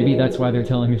hair. Maybe that's why they're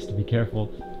telling us to be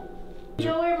careful. You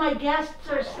know where my guests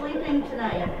are sleeping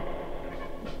tonight?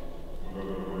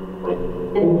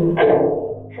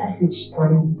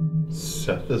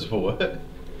 Seth is what?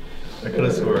 I could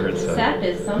have swore I heard Seth. Seth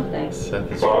is something.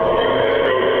 Seth is.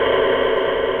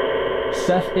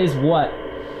 Seth is what?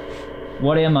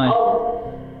 What am I?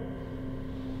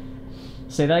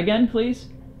 Say that again, please.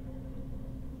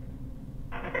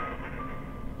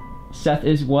 Seth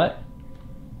is what?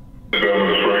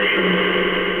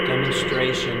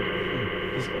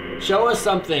 Demonstration. Show us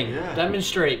something. Yeah.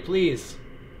 Demonstrate, please.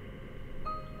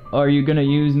 Are you gonna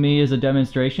use me as a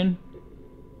demonstration?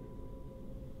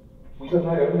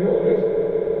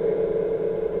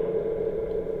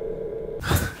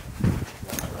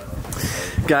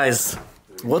 Guys,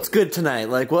 what's good tonight?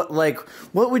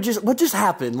 What just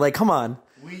happened? Like, come on.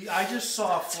 I just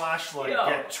saw a flashlight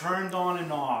get turned on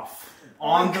and off.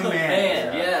 On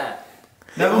demand. Yeah.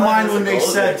 Never mind when they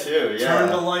Goes there said too, yeah. turn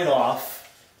the light off.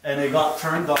 And it got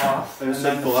turned off, and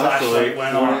said then the flashlight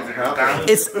went on.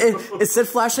 It said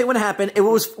flashlight when it happened. It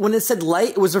was when it said light.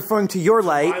 It was referring to your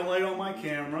My light. light on my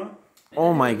camera.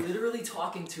 Oh my. Literally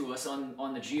talking to us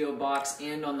on the Geo box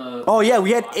and on the. Oh yeah,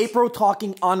 we had April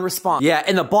talking on response. Yeah,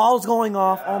 and the ball's going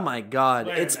off. Oh my god,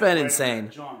 it's been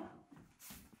insane. John,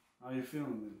 how you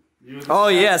feeling? Oh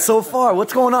yeah, so far.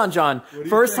 What's going on, John? do you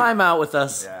First think? time out with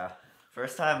us. Yeah.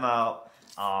 First time out.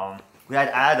 We had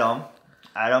Adam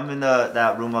in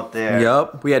that room up there.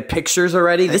 Yup, we had pictures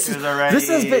already. This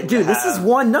has been, dude. This is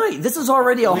one night. This is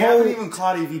already a We whole. haven't even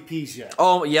caught EVPs yet.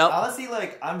 Oh yep. Honestly,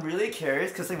 I'm really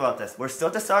curious because think about this. We're still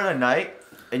at the start of the night,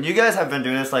 and you guys have been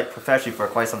doing this professionally for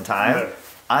quite some time.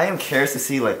 I am curious to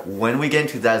see like when we get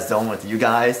into that zone with you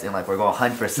guys and like we're going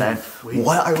 100%.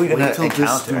 What are we gonna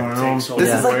encounter?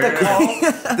 This is like the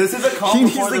calm. This is a calm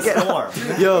before the storm.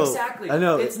 Yo, Exactly. I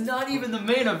know. It's not even the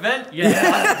main event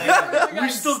yet. We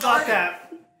still got that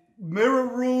mirror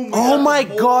room. Oh my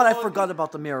god, I forgot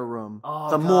about the mirror room.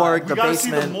 The morgue, the We gotta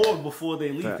basement. see the morgue before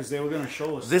they leave because they were gonna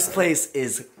show us. This place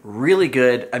is really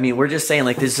good. I mean, we're just saying,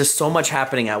 like, there's just so much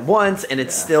happening at once, and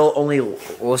it's still only. Well,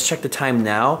 let's check the time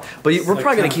now. But we're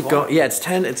probably gonna keep going. Yeah, it's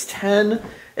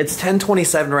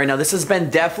 10:27 right now. This has been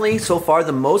definitely so far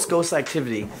the most ghost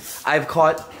activity I've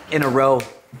caught in a row.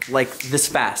 Like this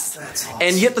fast. That's awesome.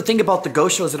 And you have to think about the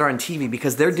ghost shows that are on TV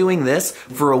because they're doing this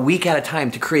for a week at a time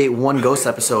to create one ghost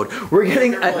episode. We're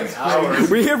getting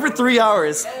we're here for 3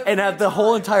 hours and have the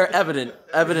whole entire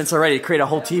evidence already to create a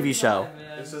whole TV show.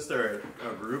 It's just our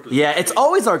group. Yeah, it's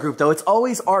always our group though. It's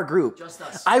always our group. Just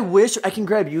us. I wish I can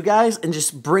grab you guys and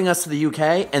just bring us to the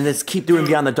UK and just keep doing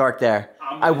Beyond the Dark there.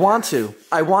 I want to.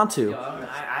 I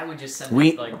would just send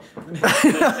like.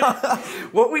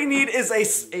 What we need is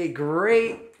a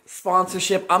great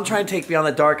sponsorship. I'm trying to take Beyond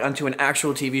the Dark onto an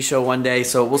actual TV show one day,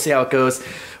 so we'll see how it goes.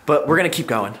 But we're gonna keep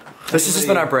going. This has just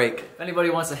been our break. If anybody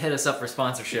wants to hit us up for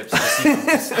sponsorships,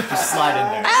 just slide in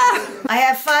there. I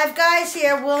have 5 guys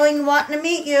here wanting to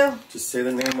meet you. Just say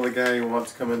the name of the guy who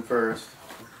wants to come in first.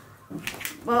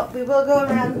 Well, we will go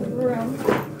around the room.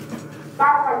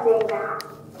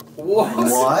 What?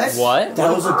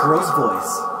 That was a girl's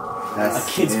voice. That's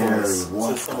a kid's voice. Is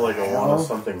this like a want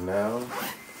something now?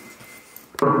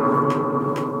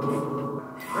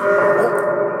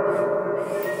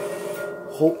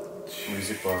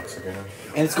 Music box again.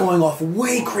 And it's going off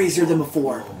way crazier than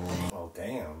before. Oh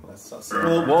damn, that's so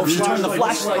Well, she turned the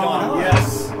flashlight on.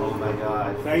 Yes. Oh my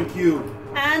god. Thank you.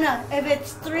 Anna, if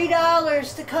it's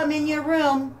 $3 to come in your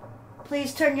room,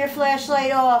 please turn your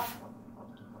flashlight off.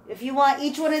 If you want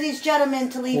each one of these gentlemen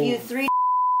to leave you $3.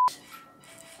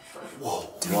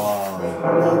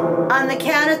 Wow. On the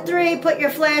count of 3, put your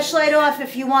flashlight off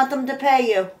if you want them to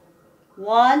pay you.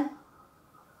 1,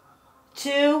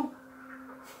 2,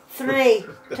 3.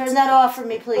 Turn that off for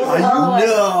me, please.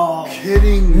 No.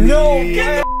 Kidding me. No,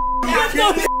 get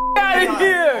the out of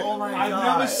here! Oh my I've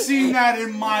god. never seen that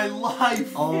in my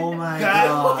life. Oh my That-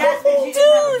 god.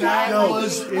 That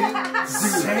was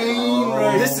insane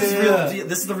right This is there. real.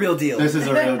 This is the real deal. This is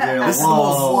a real deal. This is the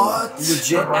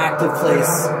most legit active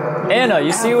place. Anna,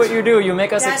 you see what you do? You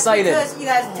make us That's excited. because you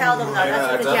guys tell them though.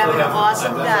 That's because you have an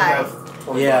awesome guy.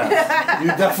 Yeah. You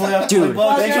definitely have Dude, to.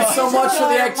 thank you so much for the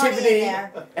There's a lot of money in activity.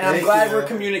 there. And I'm glad we're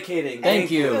communicating. Thank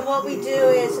And you. what we do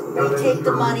is we take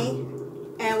the money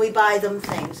and we buy them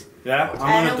things. Yeah, I'm And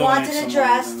I gonna want donate an some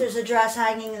address. money. There's a dress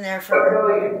hanging in there for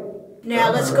her.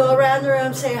 Now let's go around the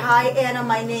room. Say hi, Anna.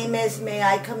 My name is. May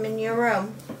I come in your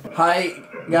room? Hi,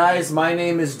 guys. My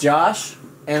name is Josh,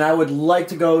 and I would like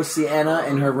to go see Anna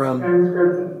in her room.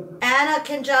 Anna,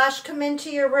 can Josh come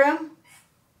into your room?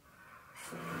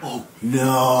 Oh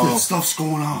No. good stuff's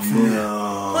going on.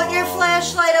 No. Put your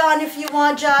flashlight on if you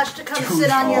want Josh to come sit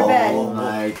on your Oh bed.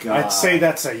 my god. I'd say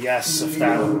that's a yes if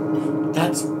that.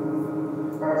 That's.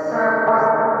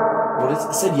 What is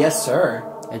it? Said yes, sir.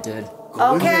 It did.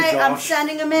 Okay, I'm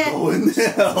sending him in. Oh,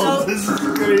 no. This is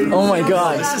crazy. Oh my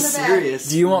god. This This is serious.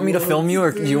 Do you want me to film you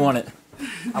or do you want it?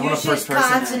 I want a You first should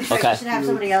person. concentrate. Okay. You should have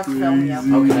somebody else film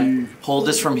you. Okay. Hold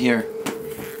this from here.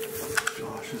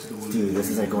 Dude, this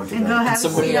is like going to And go have a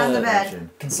somebody, seat on the bed.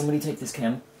 Can somebody take this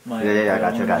cam? My, Yeah, I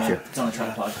got you. It's on a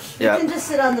tripod. You can just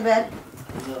sit on the bed.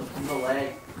 The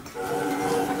leg.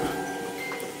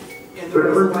 And the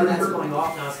reason why that's going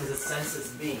off now is because it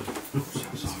senses me.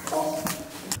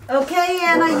 Okay,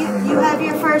 Anna, you have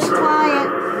your first client.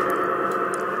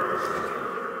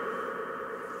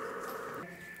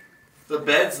 The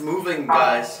bed's moving,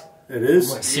 guys. It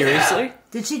is. Seriously?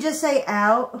 Did she just say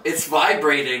out? It's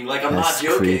vibrating, like I'm That's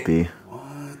not joking. creepy.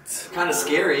 Kind of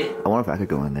scary. I wonder if I could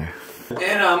go in there.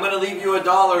 Anna, I'm gonna leave you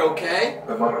 $1, okay?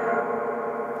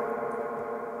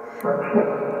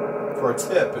 For a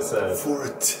tip, it says. For a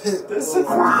tip. This is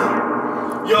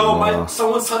Yo,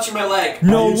 someone's touching my leg.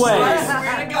 No I way.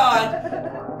 swear to God,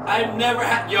 I've never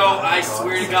had. Yo, I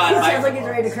swear to God, Sounds like he's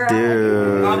ready to cry.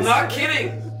 Dude. I'm not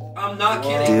kidding. I'm not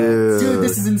kidding. Dude.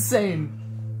 This is insane.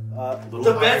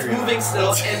 The bed's moving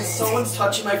still, and someone's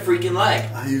touching my freaking leg.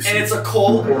 And it's a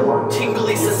cold,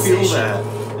 tingly Feel sensation.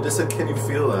 that. It just said, can you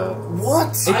feel that?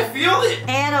 What? I feel it.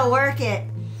 Anna, work it.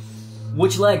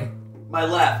 Which leg? My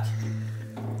left.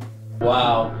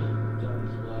 Wow.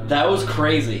 That was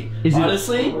crazy. Is it-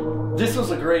 Honestly, This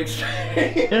was a great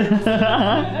experience.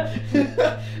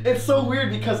 It's so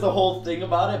weird because the whole thing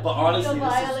about it, but honestly,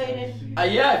 violated.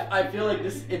 Yeah, I feel like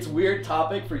it's weird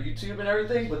topic for YouTube and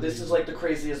everything, but this is like the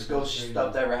craziest ghost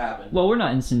stuff that ever happened. Well, we're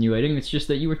not insinuating. It's just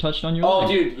that you were touched on your Oh, leg.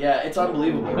 dude, yeah, it's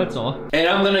unbelievable. That's all. And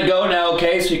I'm gonna go now,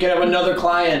 okay? So you can have another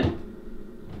client.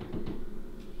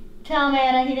 Tell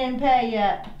Anna he didn't pay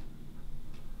yet.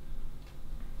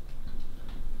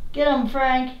 Get him,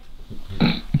 Frank.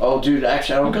 Oh, dude,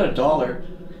 actually, I don't got $1.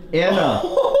 Anna,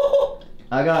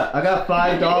 I got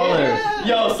 $5.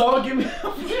 Yo, someone give me.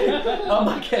 I'm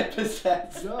not getting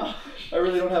possessed. I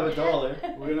really don't have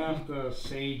 $1. We're gonna have to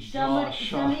sage Somebody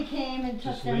Josh. came and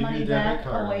took Just their leave money your debit back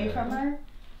card away there. from her.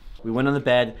 We went on the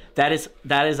bed. That is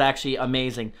actually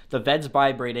amazing. The bed's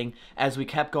vibrating. As we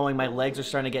kept going, my legs are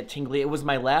starting to get tingly. It was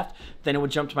my left, then it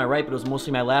would jump to my right, but it was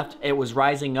mostly my left. It was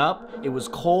rising up. It was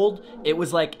cold. It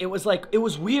was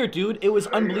weird, dude. It was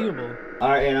unbelievable. All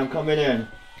right, Anna, I'm coming in.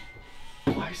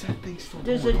 Why is that thing still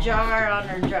There's a jar on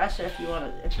her dresser if you want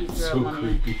to, if you throw so money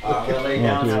in. creepy? I'm gonna lay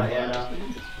down now, Anna.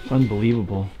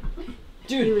 Unbelievable.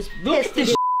 He was Look pissed at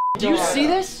this. Do you see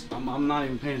this? I'm not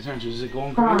even paying attention. Is it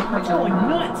going crazy? It's going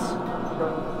nuts.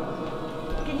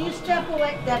 Can you step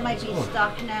away? That might be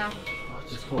stuck now.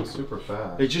 It's going super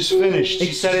fast. It just finished.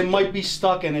 She said it might be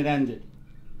stuck and it ended.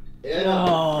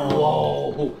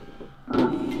 Oh.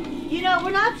 You know,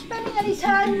 we're not spending any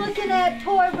time looking at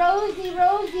poor Rosie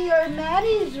or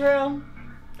Maddie's room.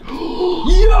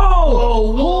 Yo!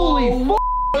 Holy f***!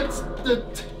 What's the...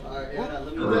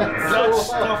 That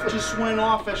stuff just went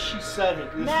off as she said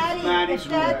it. This is Maddie, Maddie's if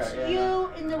that's room. you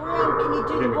in the room, can you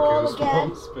do the ball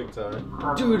again? Big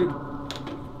time. Dude.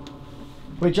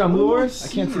 Wait, John, move over. I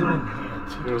can't see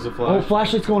them. There was a Oh, flash.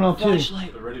 flashlight's going off too.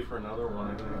 Flashlight. They're ready for another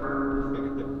one,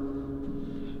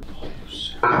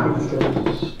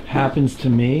 Happens to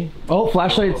me. Oh,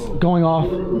 flashlight's going off.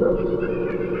 If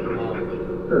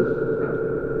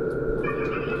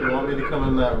you want me to come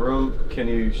in that room, can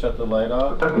you shut the light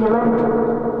off?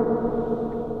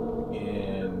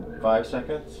 In 5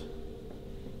 seconds.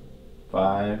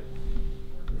 5,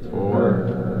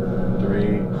 4,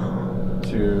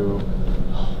 3, 2,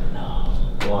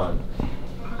 1.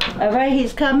 All right,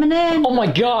 he's coming in. Oh my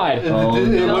God. It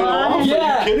went off?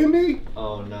 Yeah. Are you kidding me?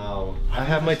 Oh no. I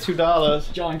have my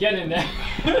 $2. John, get in there.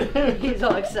 He's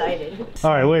all excited.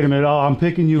 All right, wait a minute. Oh, I'm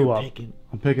picking you up.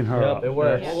 I'm picking her up. It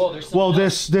works. Well,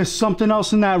 there's something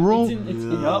else in that room.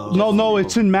 No,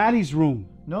 it's in Maddie's room.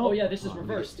 No. Oh yeah, this is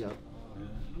reversed. Let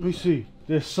me see.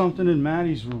 There's something in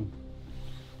Maddie's room.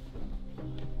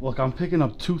 Look, I'm picking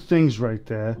up 2 things right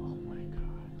there. Oh my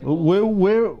God.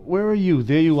 Where are you?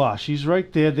 There you are. She's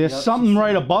right there. There's something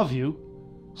right above you.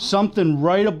 Something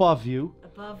right above you.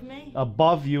 Above me?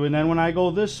 Above you, and then when I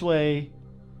go this way,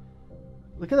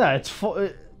 look at that. It's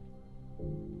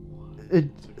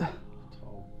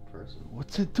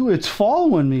what's it do? It's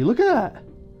following me. Look at that.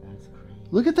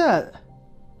 Look at that,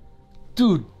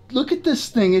 dude. Look at this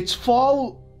thing. It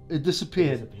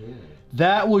disappeared.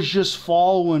 That was just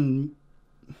following.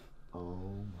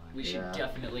 We should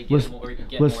definitely get more.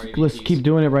 Let's keep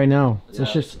doing it right now. Yeah.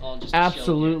 Let's just I'll just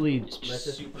absolutely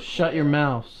shut your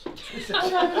mouth.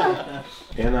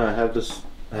 Anna, I have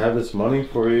this money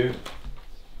for you.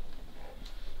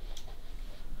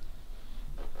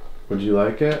 Would you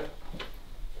like it?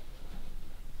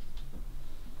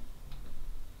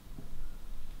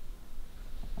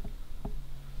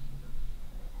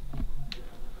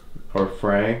 Or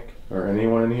Frank, or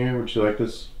anyone in here, would you like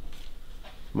this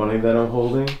money that I'm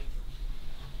holding?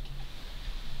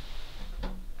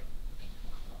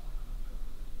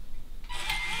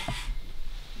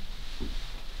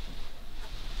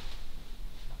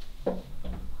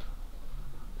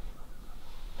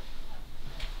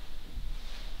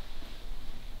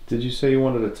 Did you say you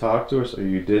wanted to talk to us, or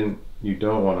you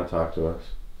don't want to talk to us?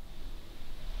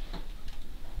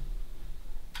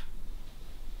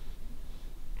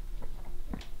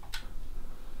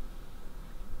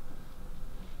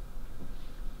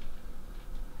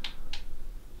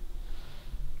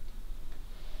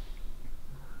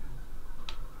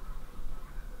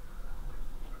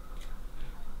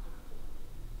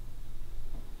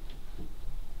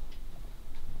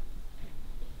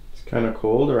 Kind of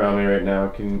cold around me right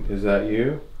now. Is that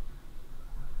you?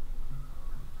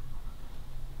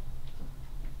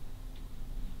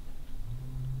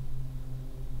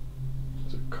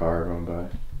 There's a car going by.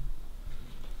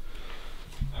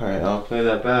 All right, I'll play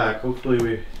that back. Hopefully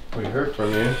we heard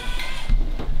from you. Is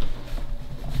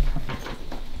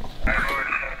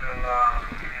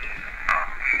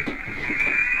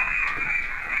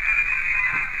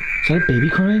that a baby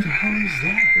crying? What the hell is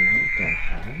that? What the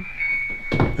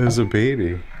hell? It was a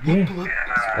baby. Yeah.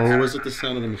 Or was it the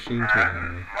sound of the machine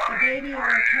turning? A baby or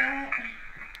a cat?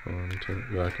 Hold on, let me turn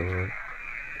it back a little.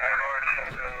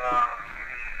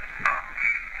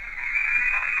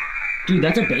 Dude,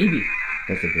 that's a baby.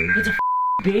 That's a baby. That's a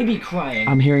baby crying.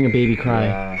 I'm hearing a baby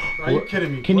crying. Are you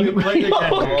kidding me? Can you play it again?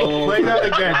 Oh. Play that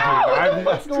again, dude.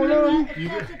 What's going on?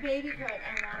 That's a baby cry.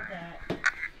 I want that.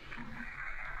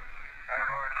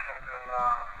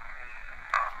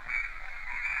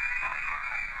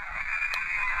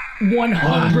 100%.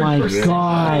 Oh my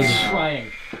God.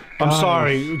 Crying. I'm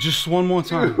sorry. Just one more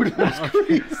time. Dude, that's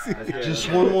crazy.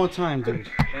 Just one more time, dude.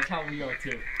 That's how we are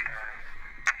too.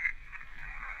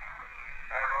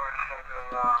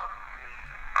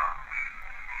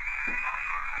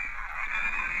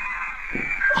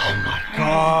 Oh my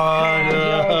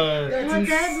God. What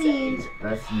that means?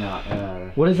 That's not.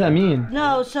 What does that mean?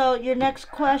 No. So your next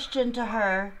question to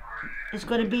her is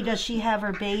going to be, does she have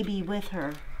her baby with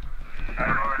her?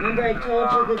 Remember I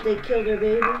told you that they killed her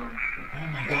baby? Oh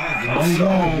my God. Oh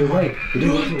yeah, you're right.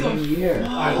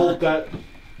 I hope that.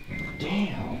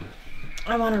 Damn.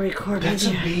 I want to record That's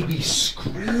it. a baby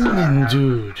screaming,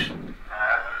 dude.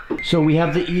 So we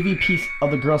have the EVP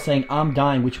of the girl saying, "I'm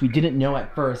dying," which we didn't know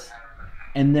at first.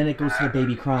 And then it goes to the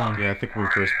baby crying. Yeah, I think when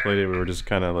we first played it, we were just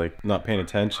kind of like not paying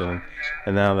attention.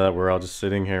 And now that we're all just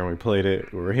sitting here and we played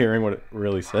it, we're hearing what it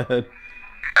really said.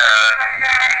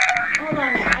 Hold on,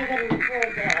 I gotta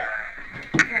record that.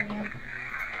 From you.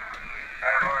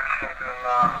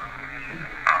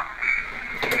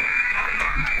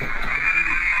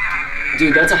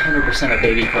 Dude, that's 100% a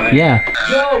baby crying. Yeah.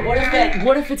 Yo,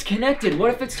 what if it's connected? What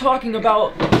if it's talking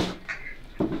about?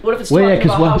 What if it's Well, yeah, talking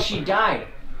 'cause about how what- she died?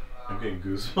 I'm getting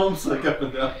goosebumps like up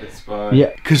and down my spine. Yeah.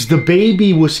 Because the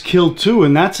baby was killed too,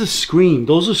 and that's a scream.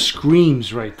 Those are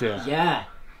screams right there. Yeah.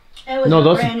 It was No, a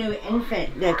those- brand new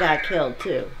infant that got killed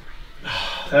too.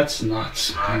 That's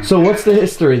nuts. So what's the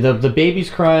history? The baby's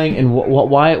crying, and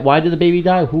why did the baby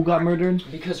die? Who got murdered?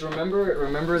 Because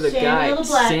remember the Samuel, guy, the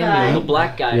black Samuel, guy. the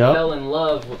black guy, Yep. fell in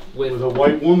love with With a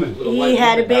white woman. with a He white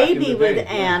had a woman back in baby the with day.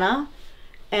 Anna,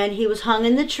 and he was hung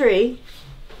in the tree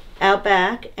out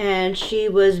back, and she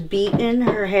was beaten,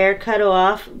 her hair cut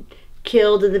off,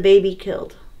 killed, and the baby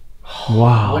killed.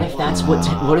 Wow. What if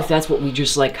that's what we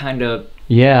just like kind of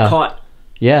Yeah. caught,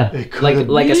 Yeah. It could have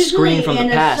like a Usually, scream from the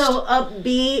and past? it's so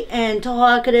upbeat and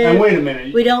talkative. And wait a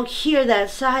minute. We don't hear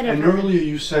that side of And her. earlier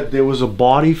you said there was a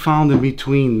body found in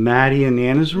between Maddie and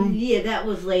Nana's room? Yeah, that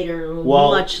was later,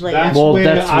 Well, much later. That's Well, where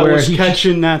that's I where was he-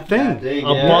 catching that thing. That thing,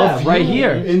 above yeah, right you,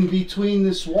 here. in between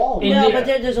this wall. In No, the- but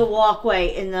there's a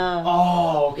walkway in the.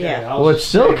 Oh, okay. Yeah. I Well, was it's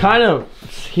still saying. kind of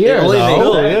here. It only though. makes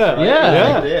Oh, sense, yeah. right?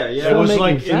 Yeah. Right there, yeah. It was making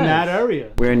like in sense. that area.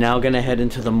 We're now gonna head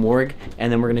into the morgue,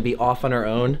 and then we're gonna be off on our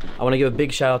own. I want to give a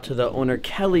big shout out to the owner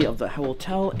Kelly of the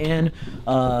hotel and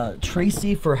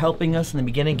Tracy for helping us in the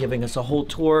beginning, giving us a whole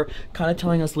tour, kind of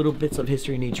telling us little bits of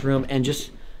history in each room, and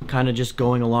just kind of just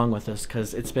going along with us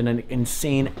because it's been an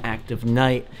insane active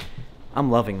night.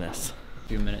 I'm loving this. A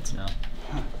few minutes now.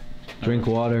 Drink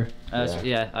water. That's what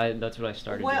I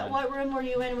started doing. What room were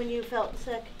you in when you felt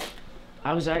sick?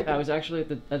 I was actually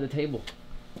at the table,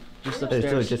 just So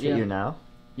upstairs. just yeah. here now?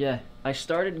 Yeah, I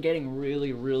started getting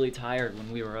really tired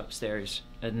when we were upstairs,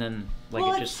 and then like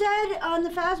Well, it it just said on the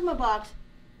Phasma box,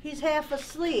 he's half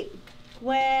asleep.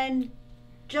 When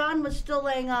John was still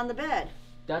laying on the bed,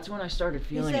 that's when I started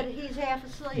he feeling said it. he's half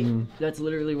asleep. That's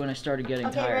literally when I started getting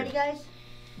Okay, tired. ready, guys?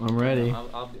 I'm ready.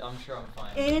 I'm sure I'm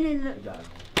fine. In and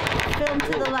film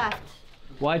to the left,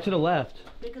 Why to the left?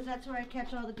 because that's where I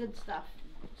catch all the good stuff.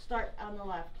 Start on the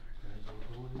left.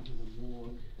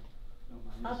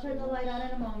 I'll turn the light on in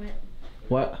a moment.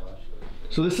 What?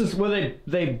 So this is where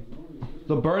they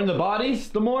burn the bodies,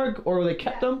 the morgue, or they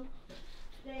kept them?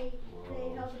 They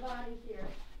held the bodies here.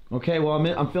 Okay, well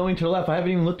I'm filming to the left. I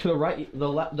haven't even looked to the right,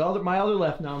 my other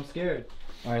left. Now I'm scared.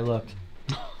 All right, looked.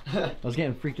 I was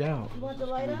getting freaked out. You want the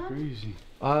light on? Crazy.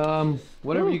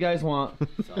 Whatever you guys want.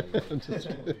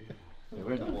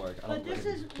 Where's the morgue? But this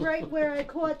is right where I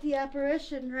caught the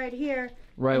apparition, right here.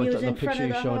 Right, When he with was the in front picture of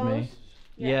you the showed me. hose.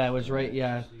 Yeah, it was right.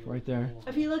 Yeah, right there.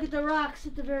 If you look at the rocks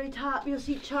at the very top, you'll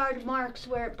see charred marks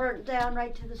where it burnt down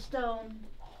right to the stone.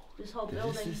 This whole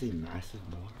building. This is a massive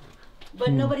morgue.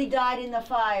 But nobody died in the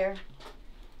fire.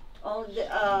 Only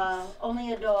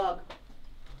a dog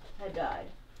had died.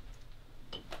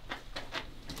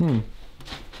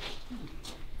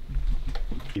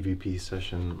 EVP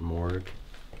session morgue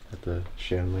at the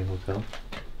Shanley Hotel.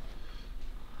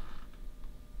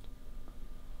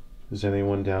 Is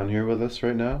anyone down here with us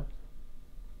right now?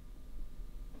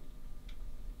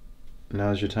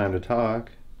 Now's your time to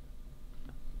talk.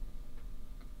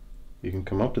 You can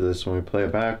come up to this when we play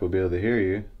it back. We'll be able to hear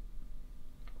you.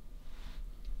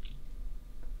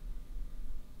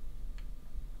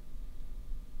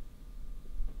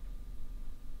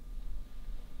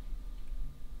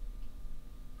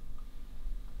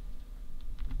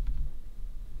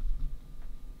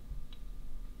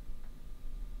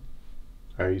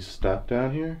 Are you stuck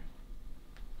down here?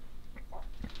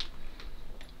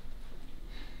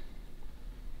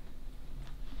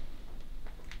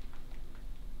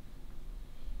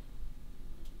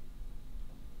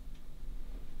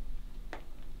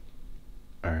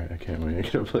 Alright, I can't wait. I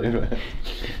gotta play it back.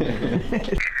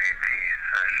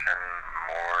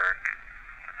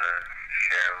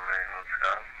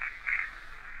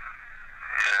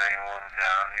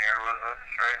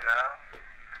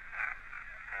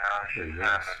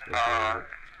 Yes. Napanoch,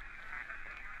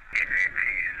 EVP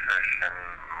session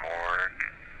morgue,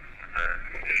 the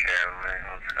Shanley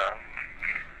Hotel.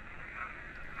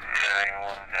 Is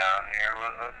anyone down here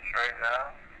with us right now?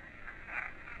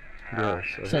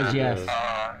 Yes. Says yes.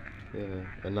 Yeah,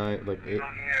 a 9, like 8. Is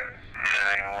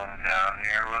anyone down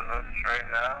here with us right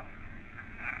now?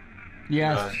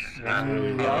 Yes.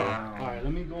 Alright,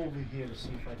 let me go over here to see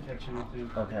if I catch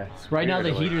anything. Okay. Right now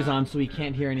the heater's on, so we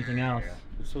can't hear anything else.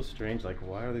 It's so strange, like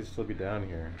why are they still be down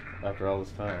here after all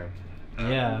this time?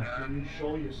 Yeah. Can you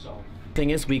show yourself?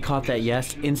 Thing is, we caught that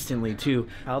yes instantly too.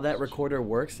 How that recorder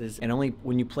works is, and only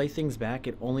when you play things back,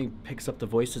 it only picks up the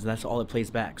voices, and that's all it plays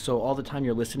back. So all the time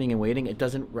you're listening and waiting, it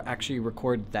doesn't actually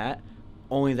record that.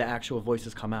 Only the actual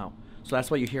voices come out. So that's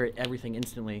why you hear everything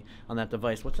instantly on that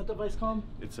device. What's that device called?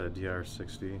 It's a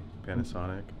DR60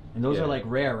 Panasonic. And those Yeah. are like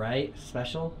rare, right?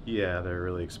 Special? Yeah, they're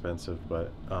really expensive,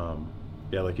 but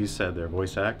yeah, like you said, they're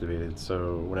voice activated.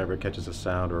 So whenever it catches a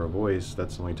sound or a voice,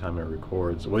 that's the only time it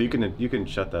records. Well, you can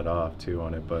shut that off too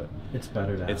on it, but It's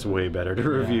better to it's way better to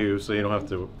review, so you don't have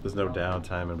to. There's no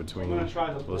downtime in between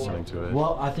listening to it.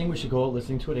 Well, I think we should go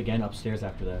listening to it again upstairs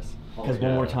after this. Because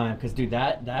one more time. Because, dude,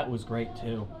 that was great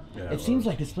too. Yeah, it seems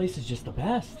like this place is just the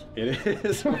best. It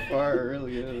is so far. It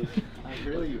really is.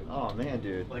 Oh man,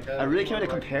 dude. I really can't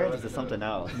compare this to something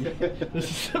else. This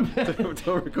is the best.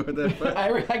 Don't record that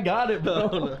fast. I got it,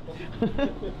 bro.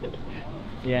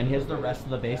 Yeah, and here's the rest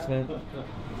of the basement.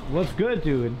 What's good,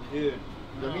 dude? Dude,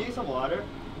 let me need some water.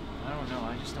 I don't know.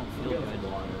 I just don't feel good.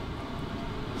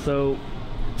 So,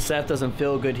 Seth doesn't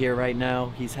feel good here right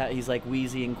now. He's like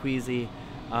wheezy and queasy.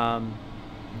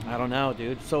 I don't know,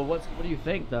 dude. So what do you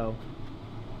think, though?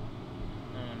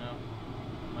 I don't know.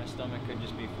 My stomach could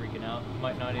just be freaking out.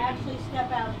 Might not even. Actually step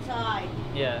outside.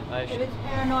 Yeah, I If should. it's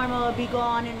paranormal, it'll be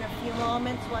gone in a few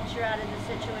moments once you're out of the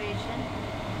situation.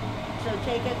 So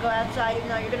take it, go outside even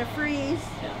though you're gonna freeze,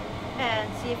 and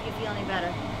see if you feel any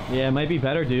better. Yeah, it might be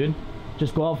better, dude.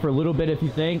 Just go out for a little bit if you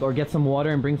think, or get some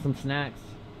water and bring some snacks.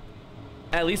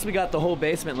 At least we got the whole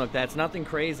basement looked at. It's nothing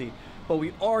crazy. But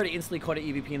we already instantly caught an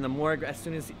EVP in the morgue. As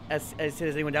soon as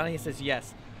anyone down here, he says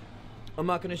yes. I'm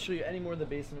not going to show you any more of the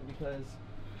basement because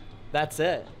that's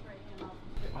it.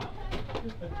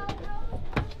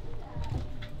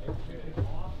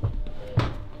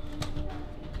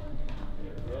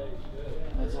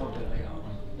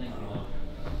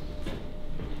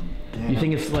 You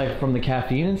think it's like from the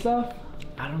caffeine and stuff?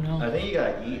 I don't know. I think you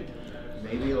gotta eat.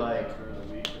 Maybe like,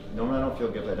 normally I don't feel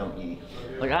good if I don't eat.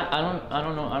 Like I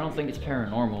don't know. I don't think it's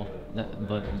paranormal.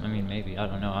 But I mean, maybe. I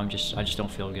don't know. I just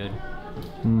don't feel good.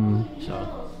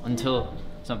 So until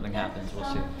something happens, we'll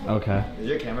see. Okay. Is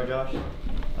your camera, Josh?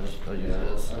 I'll use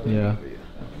this. Yeah.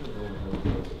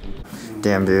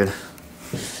 Damn, dude.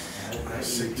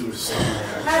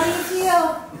 How do you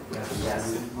feel?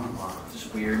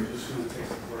 Just weird.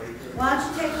 Why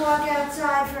don't you take a walk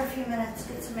outside for a few minutes,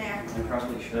 get some air? I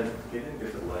probably should.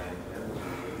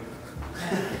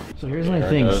 So here's my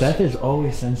thing. Seth is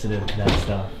always sensitive to that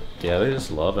stuff. Yeah, they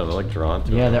just love him. They're like drawn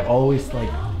to him. Yeah, they're always like,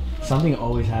 something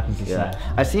always happens to Seth.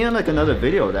 I seen in like another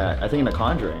video of that, I think in The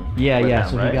Conjuring. Yeah,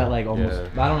 with so him, he got like almost,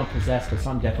 I don't know, possessed, but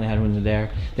something definitely had him in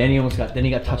there. Then he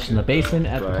got touched in the basement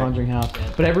at the Conjuring house.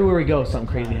 But everywhere we go, something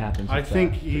crazy happens. I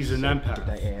think he's an empath.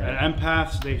 And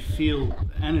empaths, they feel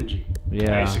energy.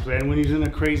 Yeah. Basically, and when he's in a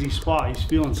crazy spot, he's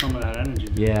feeling some of that energy.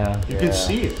 Yeah. You can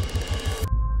see it.